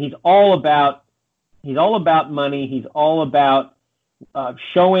come. He's all about money. He's all about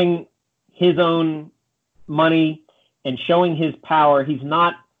showing his own money and showing his power. He's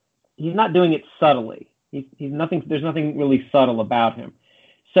not doing it subtly. He's nothing. There's nothing really subtle about him.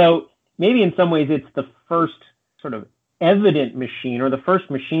 So maybe in some ways it's the first sort of evident machine, or the first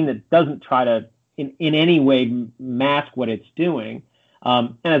machine that doesn't try to in any way mask what it's doing,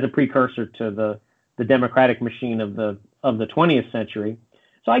 and as a precursor to the democratic machine of the 20th century.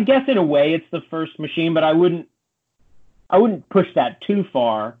 So I guess in a way it's the first machine, but I wouldn't push that too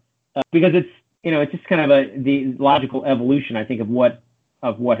far because it's just kind of the logical evolution, I think, of what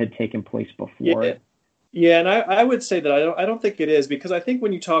had taken place before it. Yeah, and I would say that I don't think it is, because I think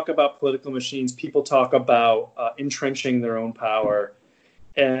when you talk about political machines, people talk about entrenching their own power,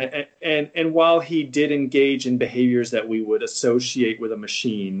 and while he did engage in behaviors that we would associate with a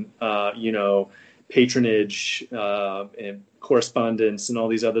machine, patronage and correspondence and all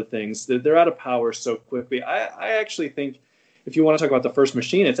these other things, they're out of power so quickly. I actually think, if you want to talk about the first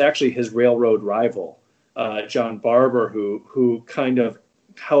machine, it's actually his railroad rival, John Barber, who kind of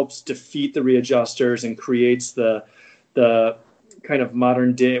helps defeat the readjusters and creates the kind of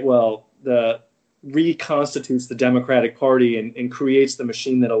modern day, reconstitutes the Democratic Party and creates the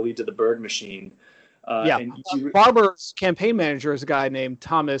machine that'll lead to the Byrd machine. Barber's campaign manager is a guy named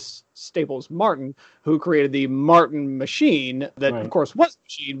Thomas Staples Martin, who created the Martin machine that, right, of course, was a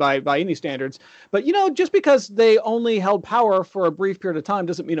machine by any standards. But, just because they only held power for a brief period of time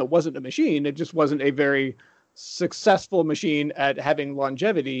doesn't mean it wasn't a machine. It just wasn't a very successful machine at having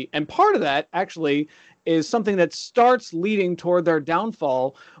longevity. And part of that actually is something that starts leading toward their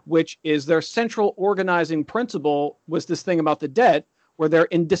downfall, which is their central organizing principle was this thing about the debt, where they're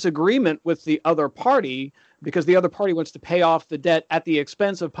in disagreement with the other party because the other party wants to pay off the debt at the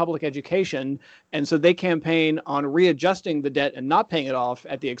expense of public education. And so they campaign on readjusting the debt and not paying it off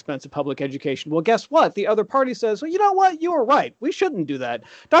at the expense of public education. Well, guess what? The other party says, well, you know what? You were right. We shouldn't do that.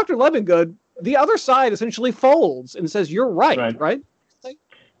 Dr. Levengood, the other side essentially folds and says, you're right?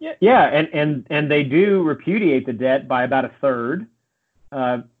 Yeah. And they do repudiate the debt by about a third.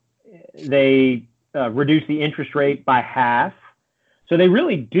 They reduce the interest rate by half. So they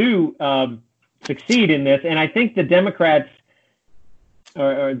really do succeed in this. And I think the Democrats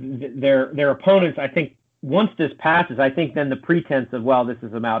or their opponents, I think once this passes, I think then the pretense of, well, this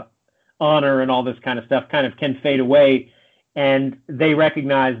is about honor and all this kind of stuff kind of can fade away. And they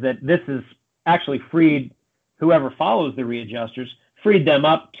recognize that this has actually freed whoever follows the readjusters, freed them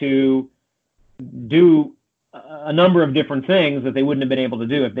up to do a number of different things that they wouldn't have been able to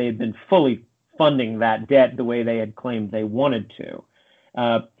do if they had been fully funding that debt the way they had claimed they wanted to.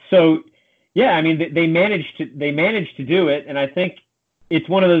 So, yeah, I mean, they managed to do it, and I think it's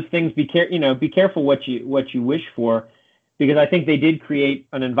one of those things. Be careful what you wish for, because I think they did create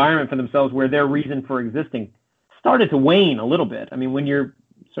an environment for themselves where their reason for existing started to wane a little bit. I mean, when you're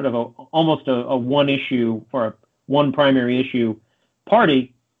sort of almost a one issue or a one primary issue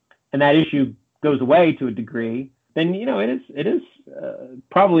party, and that issue goes away to a degree, then it is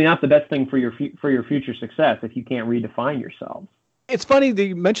probably not the best thing for your future success if you can't redefine yourselves. It's funny that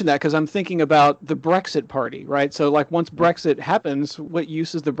you mentioned that, because I'm thinking about the Brexit party, right? So, like, once Brexit happens, what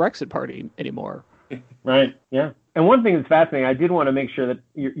use is the Brexit party anymore? Right. Yeah. And one thing that's fascinating, I did want to make sure that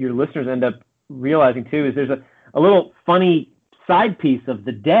your listeners end up realizing too, is there's a little funny side piece of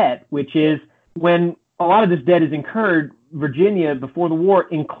the debt, which is when a lot of this debt is incurred, Virginia before the war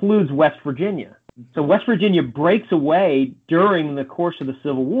includes West Virginia. So West Virginia breaks away during the course of the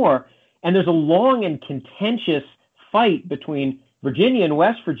Civil War, and there's a long and contentious fight between Virginia and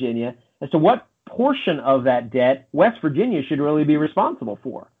West Virginia as to what portion of that debt West Virginia should really be responsible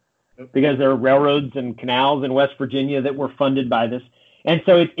for, because there are railroads and canals in West Virginia that were funded by this. And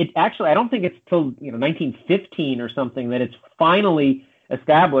so it actually, I don't think it's till 1915 or something that it's finally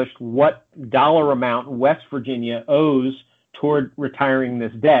established what dollar amount West Virginia owes toward retiring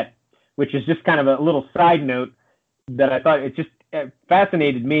this debt, which is just kind of a little side note that I thought it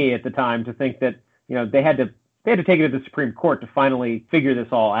fascinated me at the time to think that they had to take it to the Supreme Court to finally figure this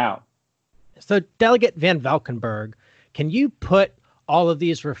all out. So, Delegate Van Valkenburg, can you put all of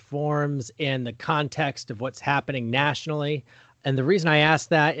these reforms in the context of what's happening nationally? And the reason I ask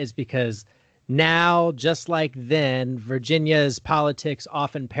that is because now, just like then, Virginia's politics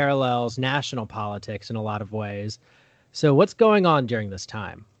often parallels national politics in a lot of ways. So what's going on during this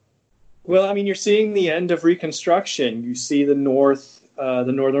time? Well, I mean, you're seeing the end of Reconstruction. You see the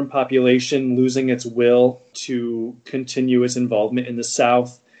northern population losing its will to continue its involvement in the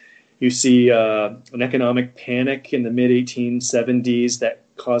South. You see an economic panic in the mid-1870s that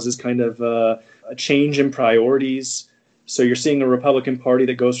causes kind of a change in priorities. So you're seeing a Republican Party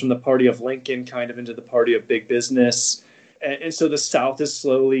that goes from the party of Lincoln kind of into the party of big business. And so the South is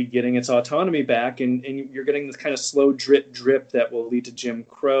slowly getting its autonomy back, and you're getting this kind of slow drip that will lead to Jim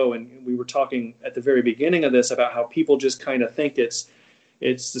Crow. And we were talking at the very beginning of this about how people just kind of think it's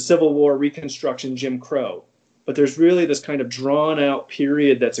the Civil War, Reconstruction, Jim Crow. But there's really this kind of drawn out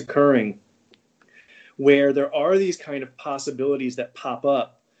period that's occurring where there are these kind of possibilities that pop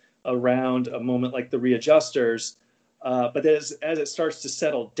up around a moment like the readjusters. But as it starts to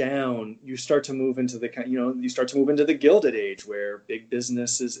settle down, you start to move into the Gilded Age, where big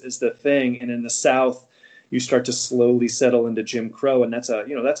business is the thing, and in the South, you start to slowly settle into Jim Crow, and that's a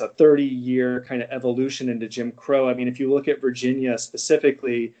 30-year kind of evolution into Jim Crow. I mean, if you look at Virginia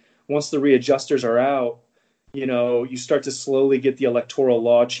specifically, once the readjusters are out, you start to slowly get the electoral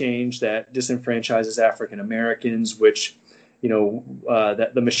law change that disenfranchises African Americans, which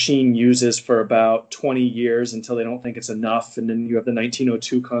that the machine uses for about 20 years until they don't think it's enough. And then you have the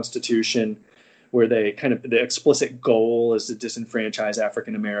 1902 Constitution, where the explicit goal is to disenfranchise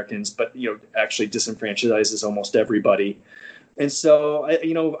African Americans, but actually disenfranchises almost everybody. And so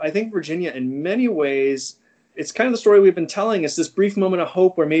I think Virginia, in many ways, it's kind of the story we've been telling. It's this brief moment of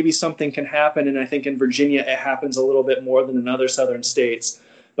hope where maybe something can happen. And I think in Virginia, it happens a little bit more than in other southern states.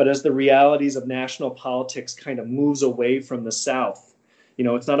 But as the realities of national politics kind of moves away from the South,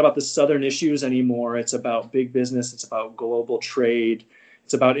 it's not about the Southern issues anymore. It's about big business. It's about global trade.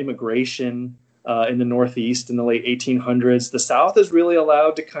 It's about immigration in the Northeast in the late 1800s. The South is really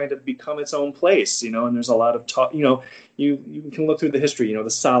allowed to kind of become its own place, and there's a lot of talk. You can look through the history, the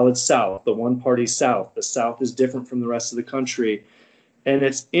solid South, the one-party South. The South is different from the rest of the country. And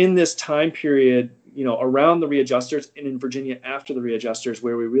it's in this time period, around the readjusters and in Virginia after the readjusters,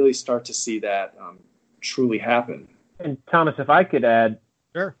 where we really start to see that truly happen. And Thomas, if I could add,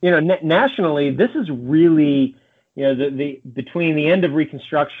 sure. Nationally, this is really, the between the end of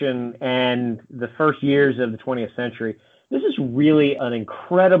Reconstruction and the first years of the 20th century, this is really an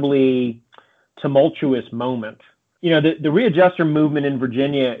incredibly tumultuous moment. The readjuster movement in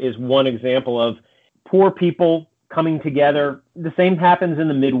Virginia is one example of poor people coming together. The same happens in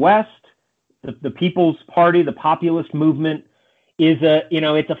the Midwest. The People's Party, the populist movement, is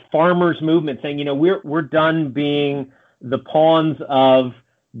it's a farmers movement saying, we're done being the pawns of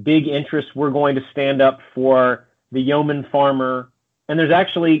big interests were going to stand up for the yeoman farmer. And there's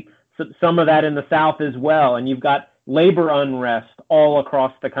actually some of that in the South as well. And you've got labor unrest all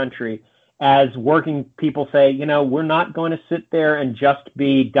across the country as working people say, we're not going to sit there and just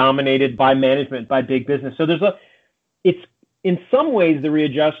be dominated by management, by big business. So it's in some ways the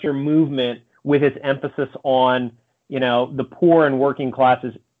readjuster movement with its emphasis on, the poor and working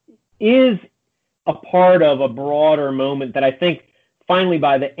classes is a part of a broader moment that I think finally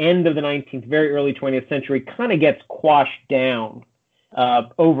by the end of the 19th, very early 20th century kind of gets quashed down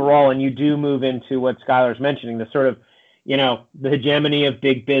overall. And you do move into what Schuyler's mentioning, the sort of, the hegemony of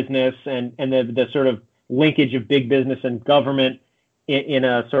big business and the sort of linkage of big business and government in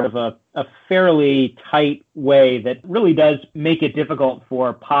a sort of a fairly tight way that really does make it difficult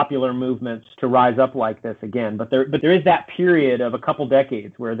for popular movements to rise up like this again. But there is that period of a couple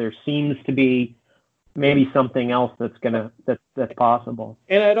decades where there seems to be maybe something else that's possible.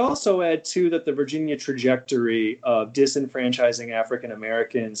 And I'd also add too that the Virginia trajectory of disenfranchising African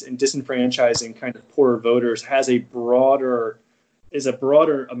Americans and disenfranchising kind of poorer voters is a broader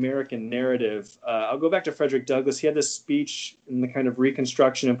American narrative. I'll go back to Frederick Douglass. He had this speech in the kind of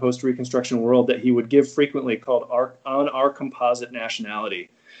Reconstruction and post-Reconstruction world that he would give frequently called On Our Composite Nationality.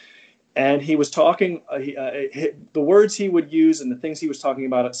 And he was talking, the words he would use and the things he was talking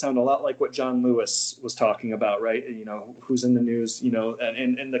about sound a lot like what John Lewis was talking about, right? Who's in the news,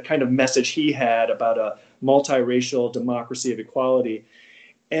 and the kind of message he had about a multiracial democracy of equality.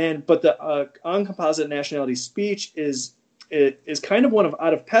 But the On Composite Nationality speech is kind of one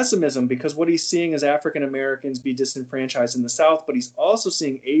out of pessimism, because what he's seeing is African Americans be disenfranchised in the South, but he's also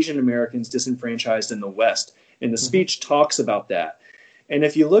seeing Asian Americans disenfranchised in the West. And the speech talks about that. And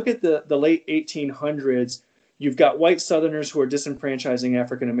if you look at the late 1800s, you've got white Southerners who are disenfranchising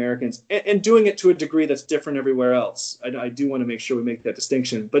African Americans and doing it to a degree that's different everywhere else. I do want to make sure we make that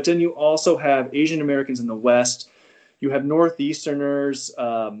distinction. But then you also have Asian Americans in the West. You have Northeasterners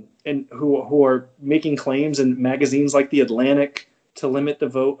and who are making claims in magazines like The Atlantic to limit the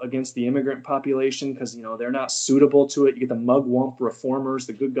vote against the immigrant population because they're not suitable to it. You get the mugwump reformers,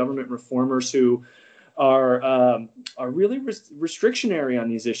 the good government reformers who are really restrictionary on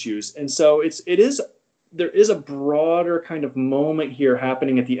these issues. And so there is a broader kind of moment here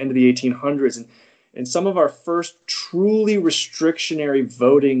happening at the end of the 1800s. And some of our first truly restrictionary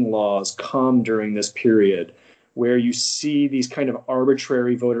voting laws come during this period, where you see these kind of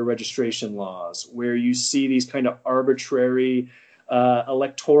arbitrary voter registration laws, where you see these kind of arbitrary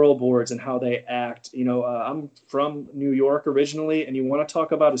electoral boards and how they act. I'm from New York originally, and you want to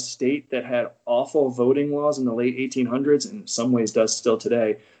talk about a state that had awful voting laws in the late 1800s, and in some ways does still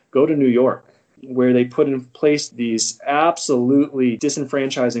today, go to New York, where they put in place these absolutely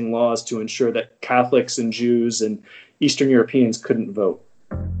disenfranchising laws to ensure that Catholics and Jews and Eastern Europeans couldn't vote.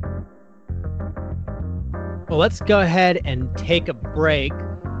 Well, let's go ahead and take a break.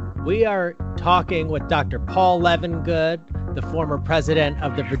 We are talking with Dr. Paul Levengood, the former president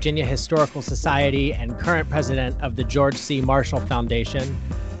of the Virginia Historical Society and current president of the George C. Marshall Foundation,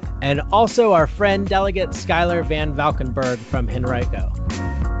 and also our friend Delegate Schuyler Van Valkenburg from Henrico.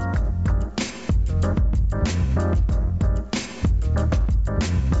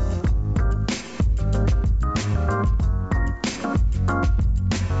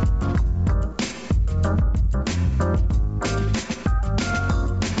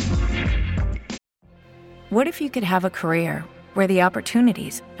 What if you could have a career where the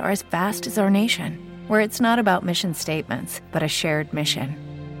opportunities are as vast as our nation, where it's not about mission statements, but a shared mission?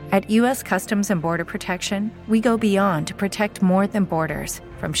 At U.S. Customs and Border Protection, we go beyond to protect more than borders.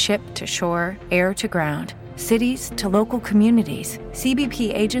 From ship to shore, air to ground, cities to local communities,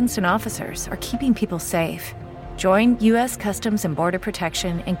 CBP agents and officers are keeping people safe. Join U.S. Customs and Border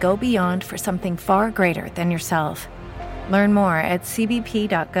Protection and go beyond for something far greater than yourself. Learn more at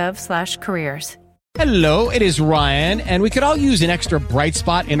cbp.gov/careers. Hello, it is Ryan, and we could all use an extra bright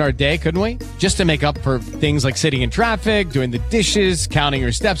spot in our day, couldn't we? Just to make up for things like sitting in traffic, doing the dishes, counting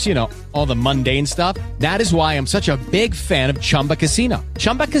your steps, all the mundane stuff. That is why I'm such a big fan of Chumba Casino.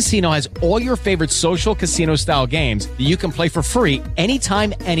 Chumba Casino has all your favorite social casino-style games that you can play for free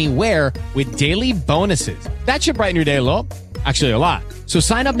anytime, anywhere with daily bonuses. That should brighten your day a little. Actually, a lot. So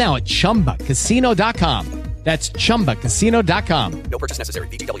sign up now at ChumbaCasino.com. That's ChumbaCasino.com. No purchase necessary.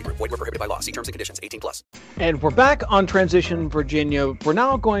 VGW Group. Void where prohibited by law. See terms and conditions. 18+. And we're back on Transition Virginia. We're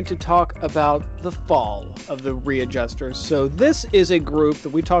now going to talk about the fall of the Readjusters. So this is a group that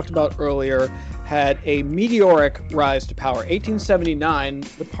we talked about earlier, had a meteoric rise to power. 1879,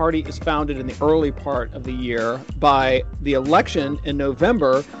 the party is founded in the early part of the year. By the election in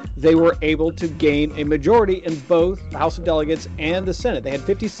November, they were able to gain a majority in both the House of Delegates and the Senate. They had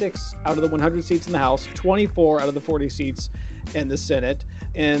 56 out of the 100 seats in the House, 24 out of the 40 seats in the Senate.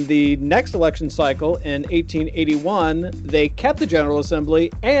 In the next election cycle in 1881, they kept the General Assembly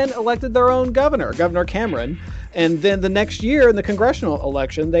and elected their own governor, Governor Cameron. And then the next year in the congressional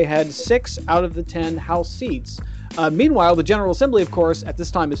election, they had 6 out of the 10 House seats. Meanwhile, the General Assembly, of course, at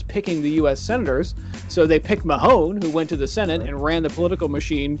this time is picking the U.S. senators. So they picked Mahone, who went to the Senate and ran the political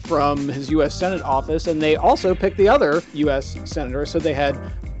machine from his U.S. Senate office. And they also picked the other U.S. senator. So they had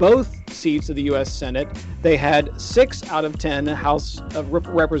both seats of the U.S. Senate. They had 6 out of 10 House of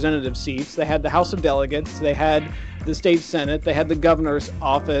Representative seats. They had the House of Delegates. They had the state Senate. They had the governor's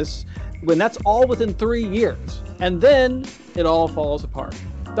office. When that's all within 3 years. And then it all falls apart.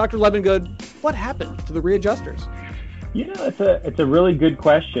 Dr. Levengood, what happened to the readjusters? You know, it's a really good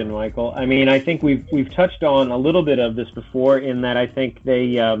question, Michael. I mean, I think we've touched on a little bit of this before, in that I think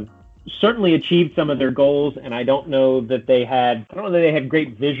they certainly achieved some of their goals, and I don't know that they had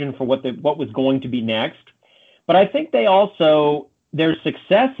great vision for what was going to be next. But I think they also, their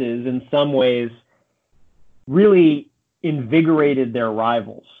successes in some ways really invigorated their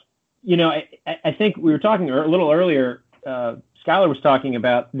rivals. You know, I think we were talking a little earlier, Schuyler was talking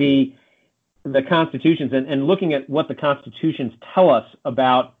about the constitutions and looking at what the constitutions tell us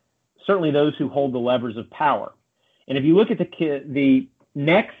about certainly those who hold the levers of power. And if you look at the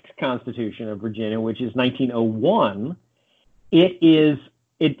next Constitution of Virginia, which is 1901, it is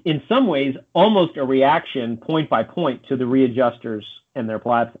in some ways almost a reaction point by point to the readjusters and their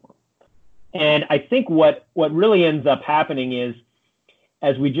platform. And I think what really ends up happening is,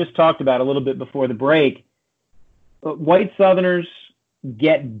 as we just talked about a little bit before the break, white Southerners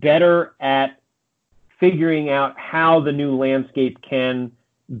get better at figuring out how the new landscape can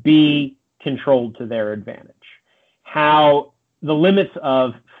be controlled to their advantage, how the limits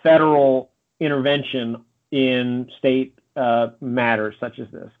of federal intervention in state matters such as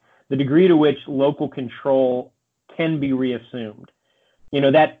this, the degree to which local control can be reassumed. You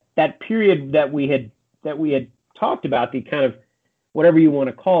know, that period that we had talked about, the kind of whatever you want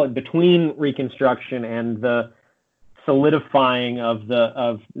to call it, between Reconstruction and the solidifying of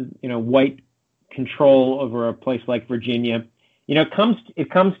white control over a place like Virginia, you know, it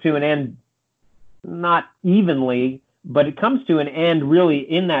comes to an end, not evenly, but it comes to an end really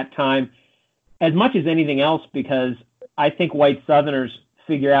in that time, as much as anything else, because I think white Southerners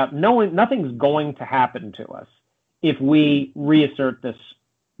figure out nothing's going to happen to us if we reassert this,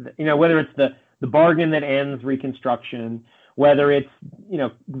 you know, whether it's the bargain that ends Reconstruction, whether it's, you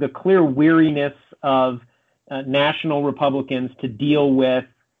know, the clear weariness of national Republicans to deal with,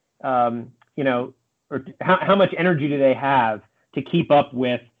 you know, or how much energy do they have to keep up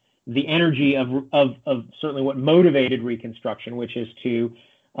with the energy of certainly what motivated Reconstruction, which is to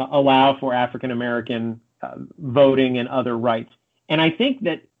allow for African American voting and other rights. And I think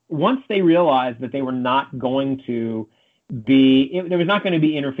that once they realized that they were not going to there was not going to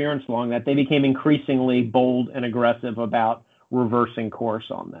be interference along that, they became increasingly bold and aggressive about reversing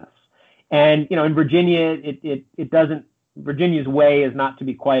course on this. And, you know, in Virginia, Virginia's way is not to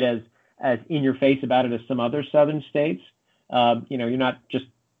be quite as in your face about it as some other southern states. You know, you're not just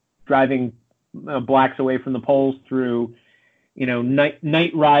driving blacks away from the polls through, you know,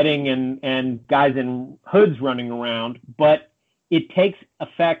 night riding and guys in hoods running around, but it takes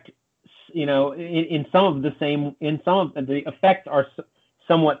effect, you know, in some of the effects are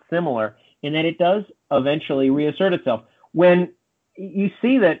somewhat similar in that it does eventually reassert itself. When you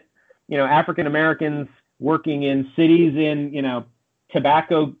see that, you know, African Americans working in cities in, you know,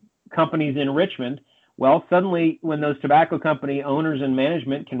 tobacco companies in Richmond, well, suddenly when those tobacco company owners and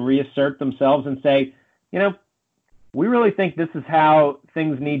management can reassert themselves and say, you know, we really think this is how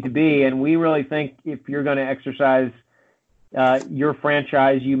things need to be, and we really think if you're going to exercise your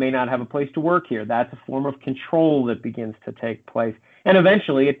franchise, you may not have a place to work here. That's a form of control that begins to take place. And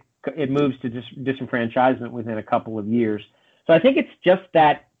eventually it moves to disenfranchisement within a couple of years. So I think it's just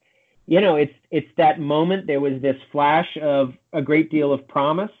that, you know, it's that moment. There was this flash of a great deal of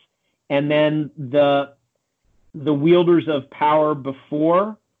promise, and then the wielders of power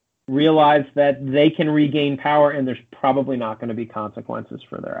before realize that they can regain power, and there's probably not going to be consequences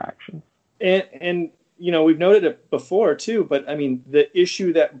for their actions. And you know, we've noted it before too, but I mean, the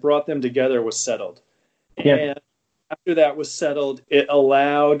issue that brought them together was settled. Yeah. And after that was settled, it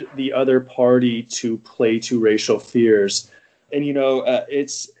allowed the other party to play to racial fears. And, you know,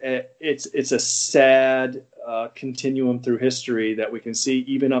 it's a sad continuum through history that we can see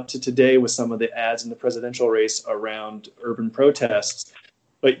even up to today with some of the ads in the presidential race around urban protests.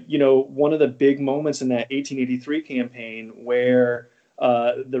 But, one of the big moments in that 1883 campaign where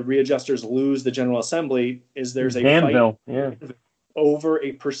the readjusters lose the General Assembly is there's a Danville, fight over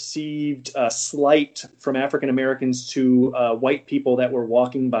a perceived slight from African Americans to white people that were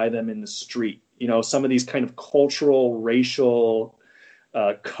walking by them in the street. Some of these kind of cultural, racial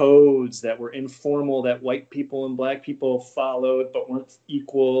codes that were informal that white people and black people followed but weren't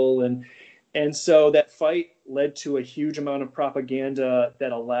equal. And so that fight led to a huge amount of propaganda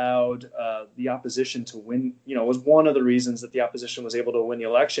that allowed the opposition to win. It was one of the reasons that the opposition was able to win the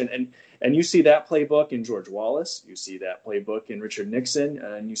election. And you see that playbook in George Wallace, you see that playbook in Richard Nixon,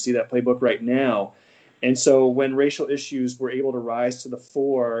 and you see that playbook right now. And so when racial issues were able to rise to the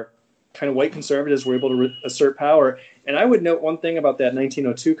fore, kind of white conservatives were able to assert power. And I would note one thing about that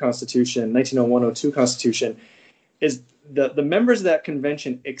 1902 Constitution, 1901-02 Constitution, is the members of that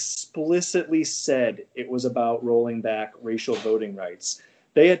convention explicitly said it was about rolling back racial voting rights.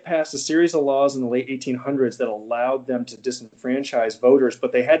 They had passed a series of laws in the late 1800s that allowed them to disenfranchise voters,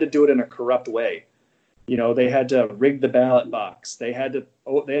 but they had to do it in a corrupt way. They had to rig the ballot box. They had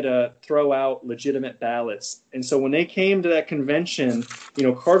to throw out legitimate ballots. And so when they came to that convention,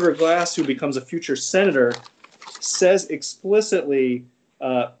 Carter Glass, who becomes a future senator, says explicitly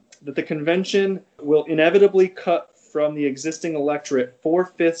that the convention will inevitably cut from the existing electorate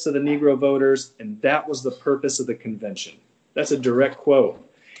 4/5 of the Negro voters, and that was the purpose of the convention. That's a direct quote.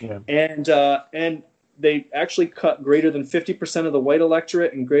 Yeah. And they actually cut greater than 50% of the white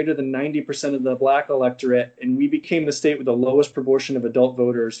electorate and greater than 90% of the black electorate, and we became the state with the lowest proportion of adult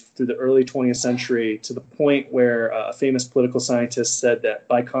voters through the early 20th century, to the point where a famous political scientist said that,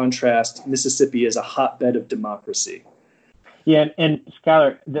 by contrast, Mississippi is a hotbed of democracy. Yeah, and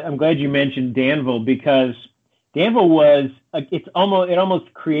Skylar, I'm glad you mentioned Danville, because Danville was, it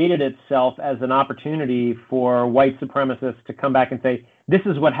almost created itself as an opportunity for white supremacists to come back and say, this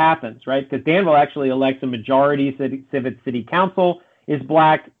is what happens, right? Because Danville actually elects a majority city council, is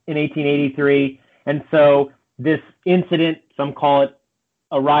black in 1883. And so this incident, some call it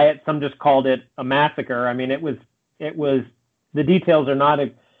a riot, some just called it a massacre. I mean, it was, the details are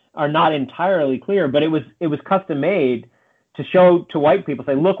not entirely clear, but it was custom made to show to white people,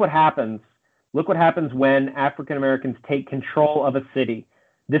 say, look what happens. Look what happens when African Americans take control of a city.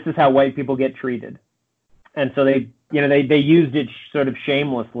 This is how white people get treated. And so they used it sort of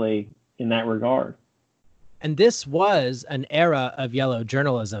shamelessly in that regard. And this was an era of yellow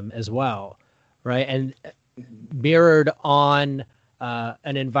journalism as well, right? And mirrored on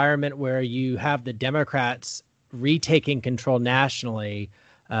an environment where you have the Democrats retaking control nationally.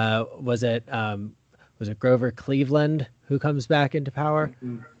 Was it Grover Cleveland who comes back into power?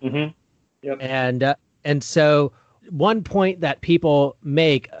 Mm-hmm. Yep. And so one point that people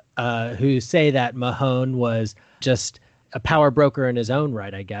make who say that Mahone was just a power broker in his own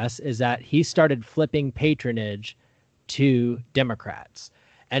right, I guess, is that he started flipping patronage to Democrats.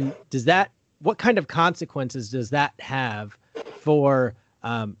 And what kind of consequences does that have for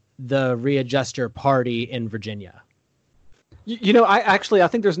the Readjuster Party in Virginia? I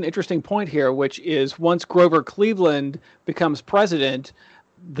think there's an interesting point here, which is once Grover Cleveland becomes president,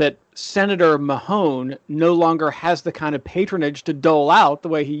 that Senator Mahone no longer has the kind of patronage to dole out the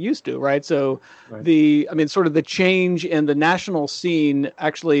way he used to, right? So sort of the change in the national scene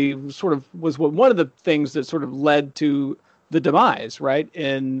actually sort of was one of the things that sort of led to the demise, right?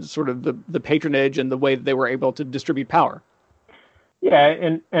 In sort of the patronage and the way that they were able to distribute power.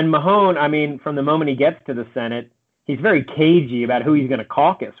 Yeah, and Mahone, I mean, from the moment he gets to the Senate, he's very cagey about who he's going to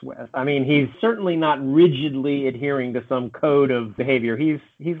caucus with. I mean, he's certainly not rigidly adhering to some code of behavior.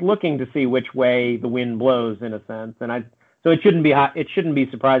 He's looking to see which way the wind blows, in a sense. And so it shouldn't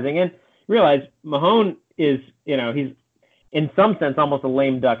be surprising. And realize Mahone is, he's in some sense almost a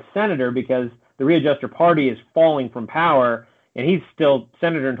lame duck senator, because the Readjuster Party is falling from power, and he's still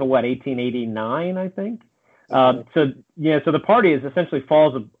senator until 1889, I think. So the party essentially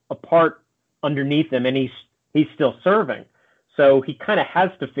falls apart underneath him, and he's still serving. So he kind of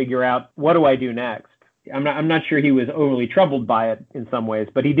has to figure out, what do I do next? I'm not sure he was overly troubled by it in some ways,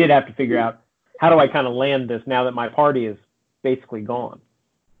 but he did have to figure out, how do I kind of land this now that my party is basically gone?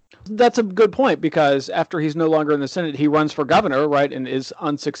 That's a good point, because after he's no longer in the Senate, he runs for governor, right, and is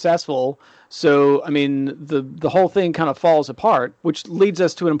unsuccessful. So, I mean, the whole thing kind of falls apart, which leads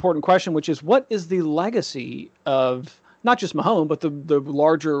us to an important question, which is, what is the legacy of not just Mahone, but the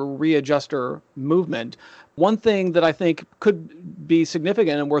larger Readjuster movement? One thing that I think could be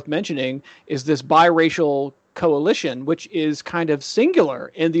significant and worth mentioning is this biracial coalition, which is kind of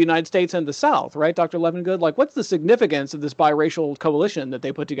singular in the United States and the South, right, Dr. Levengood? Like, what's the significance of this biracial coalition that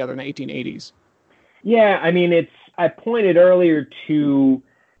they put together in the 1880s? Yeah, I mean, I pointed earlier to,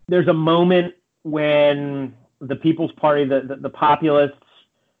 there's a moment when the People's Party, the populists,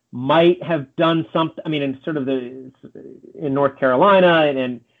 might have done something. I mean, in sort of in North Carolina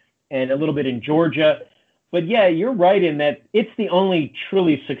and a little bit in Georgia. But yeah, you're right in that it's the only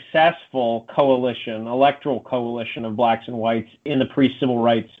truly successful electoral coalition of blacks and whites in the pre-civil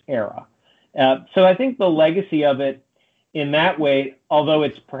rights era. So I think the legacy of it in that way, although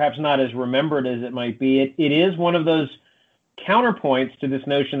it's perhaps not as remembered as it might be, it is one of those counterpoints to this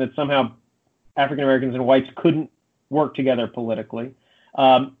notion that somehow African Americans and whites couldn't work together politically.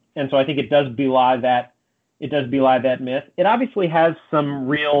 And so I think it does belie that myth. It obviously has some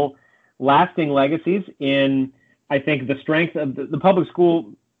real lasting legacies in, I think, the strength of the public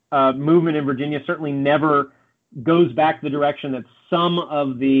school movement in Virginia certainly never goes back the direction that some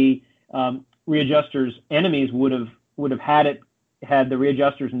of the readjusters' enemies would have had the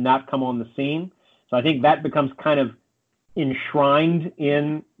readjusters not come on the scene. So I think that becomes kind of enshrined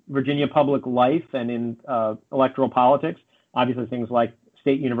in Virginia public life and in electoral politics. Obviously, things like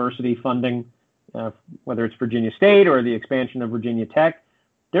state university funding, whether it's Virginia State or the expansion of Virginia Tech,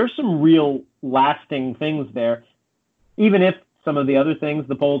 there's some real lasting things there. Even if some of the other things,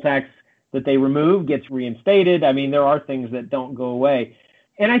 the poll tax that they remove gets reinstated, I mean, there are things that don't go away.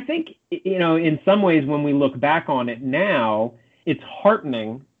 And I think, in some ways, when we look back on it now, it's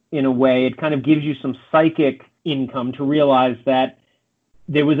heartening in a way. It kind of gives you some psychic income to realize that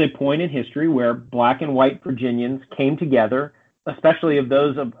there was a point in history where black and white Virginians came together, especially of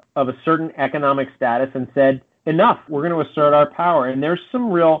those of a certain economic status, and said, enough, we're going to assert our power. And there's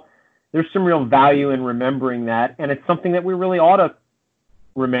some real value in remembering that. And it's something that we really ought to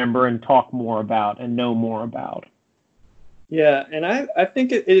remember and talk more about and know more about. Yeah, and I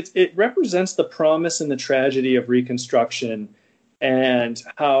think it represents the promise and the tragedy of Reconstruction, and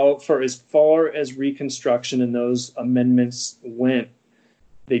how, for as far as Reconstruction and those amendments went,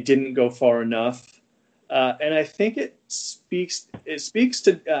 they didn't go far enough. And I think it speaks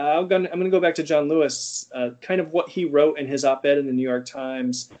to, I'm going to go back to John Lewis, kind of what he wrote in his op-ed in the New York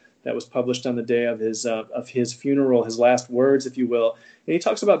Times that was published on the day of his funeral, his last words, if you will. And he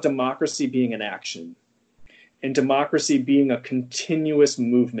talks about democracy being an action and democracy being a continuous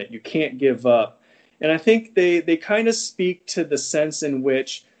movement. You can't give up. And I think they kind of speak to the sense in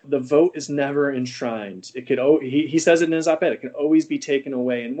which the vote is never enshrined. It could, he says it in his op-ed, it can always be taken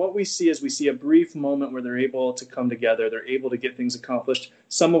away. And what we see is a brief moment where they're able to come together. They're able to get things accomplished,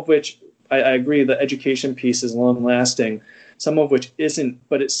 some of which, I agree, the education piece is long lasting, some of which isn't.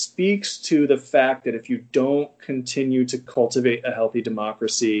 But it speaks to the fact that if you don't continue to cultivate a healthy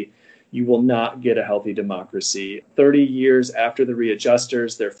democracy, you will not get a healthy democracy. 30 years after the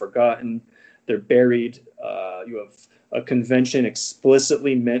readjusters, they're forgotten, they're buried. You have a convention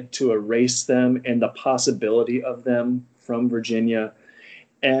explicitly meant to erase them and the possibility of them from Virginia.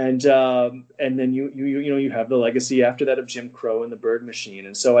 And then you have the legacy after that of Jim Crow and the Byrd Machine.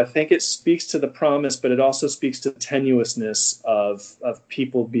 And so I think it speaks to the promise, but it also speaks to the tenuousness of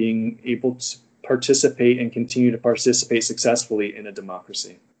people being able to participate and continue to participate successfully in a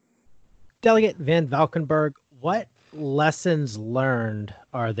democracy. Delegate Van Valkenburg, what lessons learned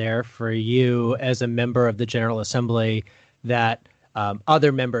are there for you as a member of the General Assembly that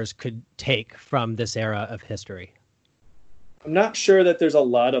other members could take from this era of history? I'm not sure that there's a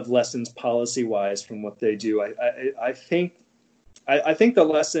lot of lessons policy-wise from what they do. I think the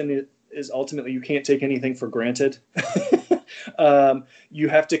lesson is ultimately you can't take anything for granted. You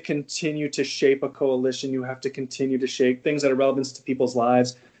have to continue to shape a coalition. You have to continue to shape things that are relevant to people's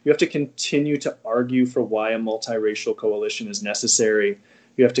lives. You have to continue to argue for why a multiracial coalition is necessary.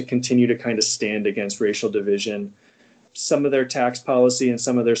 You have to continue to kind of stand against racial division. Some of their tax policy and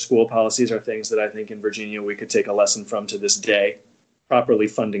some of their school policies are things that I think in Virginia we could take a lesson from to this day. Properly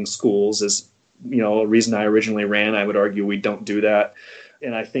funding schools is, a reason I originally ran. I would argue we don't do that.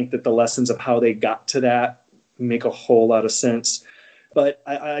 And I think that the lessons of how they got to that make a whole lot of sense. But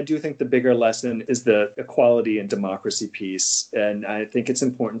I do think the bigger lesson is the equality and democracy piece. And I think it's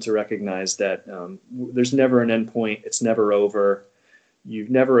important to recognize that there's never an end point. It's never over. You've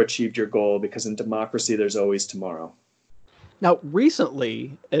never achieved your goal, because in democracy, there's always tomorrow. Now,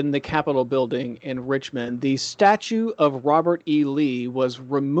 recently in the Capitol building in Richmond, the statue of Robert E. Lee was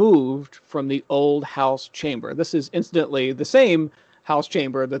removed from the old House chamber. This is incidentally the same House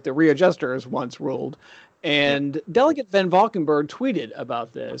chamber that the readjusters once ruled. And Delegate Van Valkenburg tweeted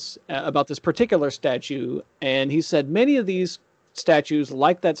about this particular statue, and he said many of these statues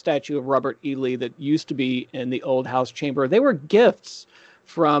like that statue of Robert E. Lee that used to be in the old House chamber, they were gifts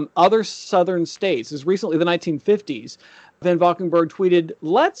from other southern states. As recently the 1950s, Van Valkenburg tweeted,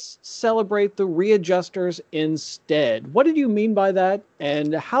 "Let's celebrate the readjusters instead." What did you mean by that?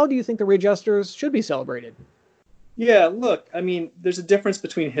 And how do you think the readjusters should be celebrated? Yeah, look, I mean, there's a difference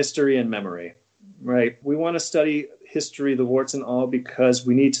between history and memory, right? We want to study history, the warts and all, because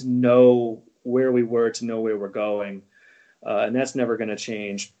we need to know where we were to know where we're going. And that's never going to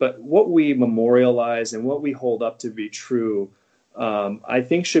change. But what we memorialize and what we hold up to be true, I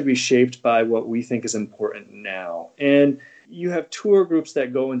think should be shaped by what we think is important now. And you have tour groups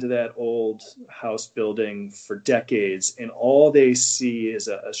that go into that old house building for decades, and all they see is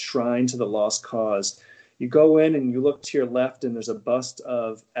a shrine to the lost cause. You go in and you look to your left, and there's a bust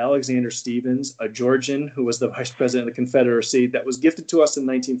of Alexander Stephens, a Georgian who was the vice president of the Confederacy, that was gifted to us in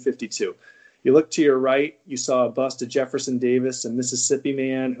 1952. You look to your right, you saw a bust of Jefferson Davis, a Mississippi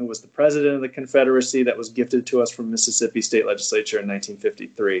man who was the president of the Confederacy, that was gifted to us from Mississippi State Legislature in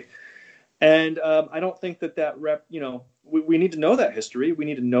 1953. And I don't think we need to know that history. We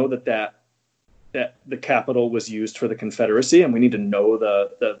need to know that the Capitol was used for the Confederacy, and we need to know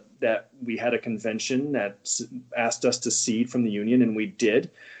that we had a convention that asked us to cede from the Union, and we did.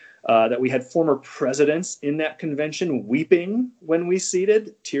 That we had former presidents in that convention weeping when we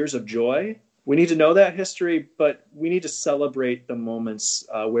ceded, tears of joy. We need to know that history, but we need to celebrate the moments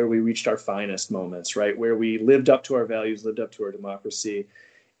where we reached our finest moments, right? Where we lived up to our values, lived up to our democracy.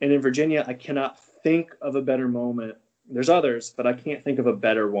 And in Virginia, I cannot think of a better moment. There's others, but I can't think of a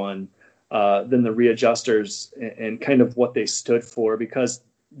better one than the readjusters and kind of what they stood for, because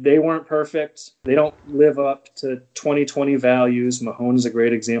they weren't perfect. They don't live up to 2020 values. Mahone is a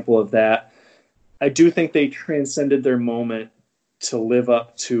great example of that. I do think they transcended their moment to live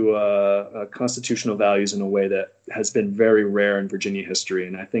up to constitutional values in a way that has been very rare in Virginia history.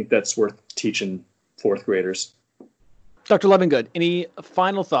 And I think that's worth teaching fourth graders. Dr. Levengood, any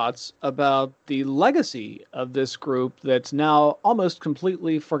final thoughts about the legacy of this group that's now almost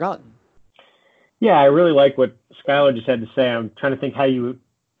completely forgotten? Yeah, I really like what Skylar just had to say. I'm trying to think how you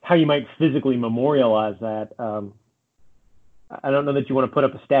might physically memorialize that. I don't know that you want to put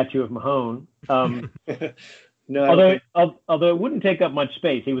up a statue of Mahone. No, although it wouldn't take up much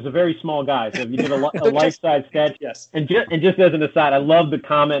space. He was a very small guy, so if you did a life-size statue. Yes. And just as an aside, I love the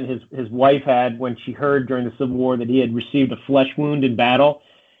comment his wife had when she heard during the Civil War that he had received a flesh wound in battle,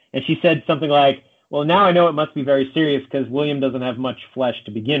 and she said something like, "Well, now I know it must be very serious because William doesn't have much flesh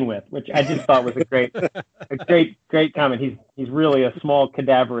to begin with," which I just thought was a great comment. He's really a small,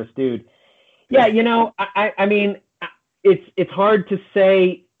 cadaverous dude. Yeah, I mean, it's hard to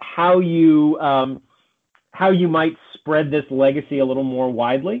say how you might spread this legacy a little more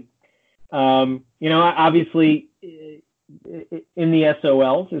widely. Obviously, in the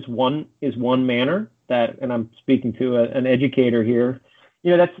SOLs is one manner that, and I'm speaking to an educator here.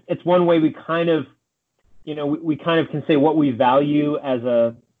 It's one way we kind of. We kind of can say what we value as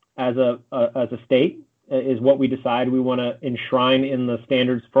a state is what we decide we want to enshrine in the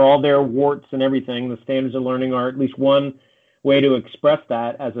standards for all their warts and everything. The standards of learning are at least one way to express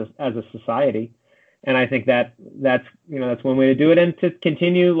that as a society. And I think that's one way to do it, and to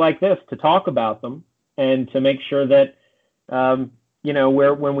continue like this, to talk about them and to make sure that,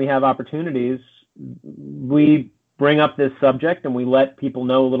 when we have opportunities, we bring up this subject and we let people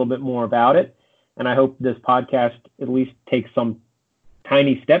know a little bit more about it. And I hope this podcast at least takes some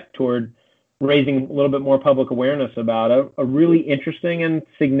tiny step toward raising a little bit more public awareness about a really interesting and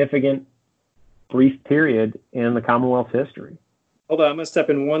significant brief period in the Commonwealth's history. Hold on, I'm going to step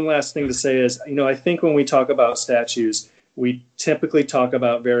in. One last thing to say is, I think when we talk about statues, we typically talk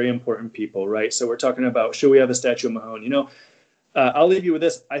about very important people, right? So we're talking about, should we have a statue of Mahone? I'll leave you with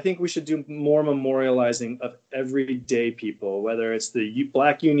this. I think we should do more memorializing of everyday people, whether it's the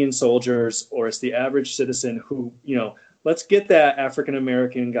Black Union soldiers or it's the average citizen who, let's get that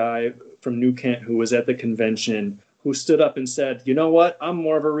African-American guy from New Kent who was at the convention, who stood up and said, you know what, I'm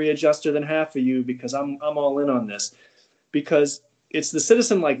more of a readjuster than half of you because I'm all in on this. Because it's the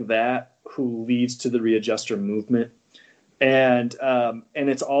citizen like that who leads to the readjuster movement. And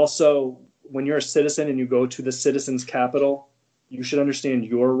it's also, when you're a citizen and you go to the citizens' capital, you should understand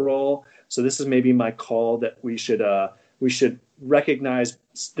your role. So this is maybe my call that we should recognize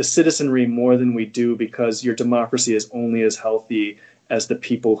the citizenry more than we do, because your democracy is only as healthy as the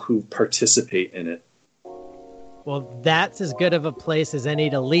people who participate in it. Well, that's as good of a place as any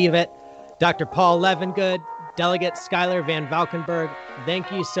to leave it. Dr. Paul Levengood, Delegate Skylar Van Valkenburg,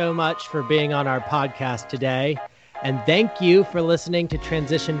 thank you so much for being on our podcast today. And thank you for listening to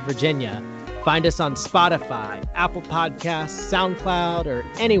Transition Virginia. Find us on Spotify, Apple Podcasts, SoundCloud, or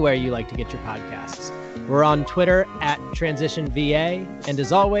anywhere you like to get your podcasts. We're on Twitter at TransitionVA, and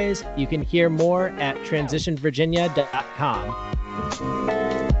as always, you can hear more at transitionvirginia.com.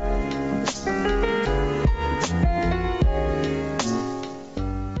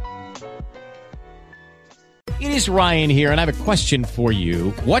 It is Ryan here, and I have a question for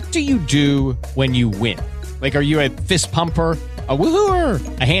you. What do you do when you win? Like, are you a fist pumper, a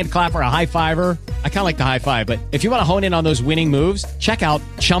woohooer, a hand clapper, a high fiver? I kind of like the high five, but if you want to hone in on those winning moves, check out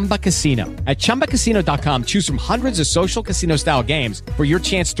Chumba Casino. At ChumbaCasino.com, choose from hundreds of social casino-style games for your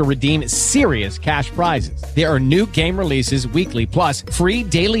chance to redeem serious cash prizes. There are new game releases weekly, plus free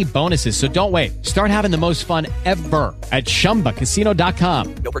daily bonuses. So don't wait. Start having the most fun ever at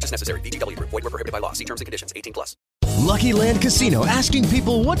ChumbaCasino.com. No purchase necessary. VGW Group. Void where prohibited by law. See terms and conditions. 18+. Lucky Land Casino, asking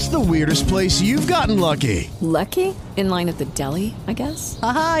people, what's the weirdest place you've gotten lucky? Lucky? In line at the deli, I guess?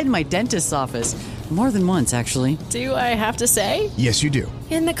 Aha, in my dentist's office. More than once, actually. Do I have to say? Yes, you do.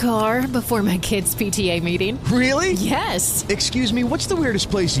 In the car before my kids' PTA meeting. Really? Yes. Excuse me, what's the weirdest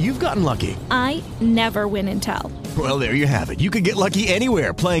place you've gotten lucky? I never win and tell. Well, there you have it. You can get lucky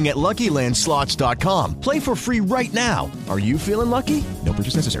anywhere, playing at LuckyLandSlots.com. Play for free right now. Are you feeling lucky? No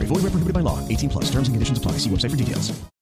purchase necessary. Void where prohibited by law. 18+. Terms and conditions apply. See website for details.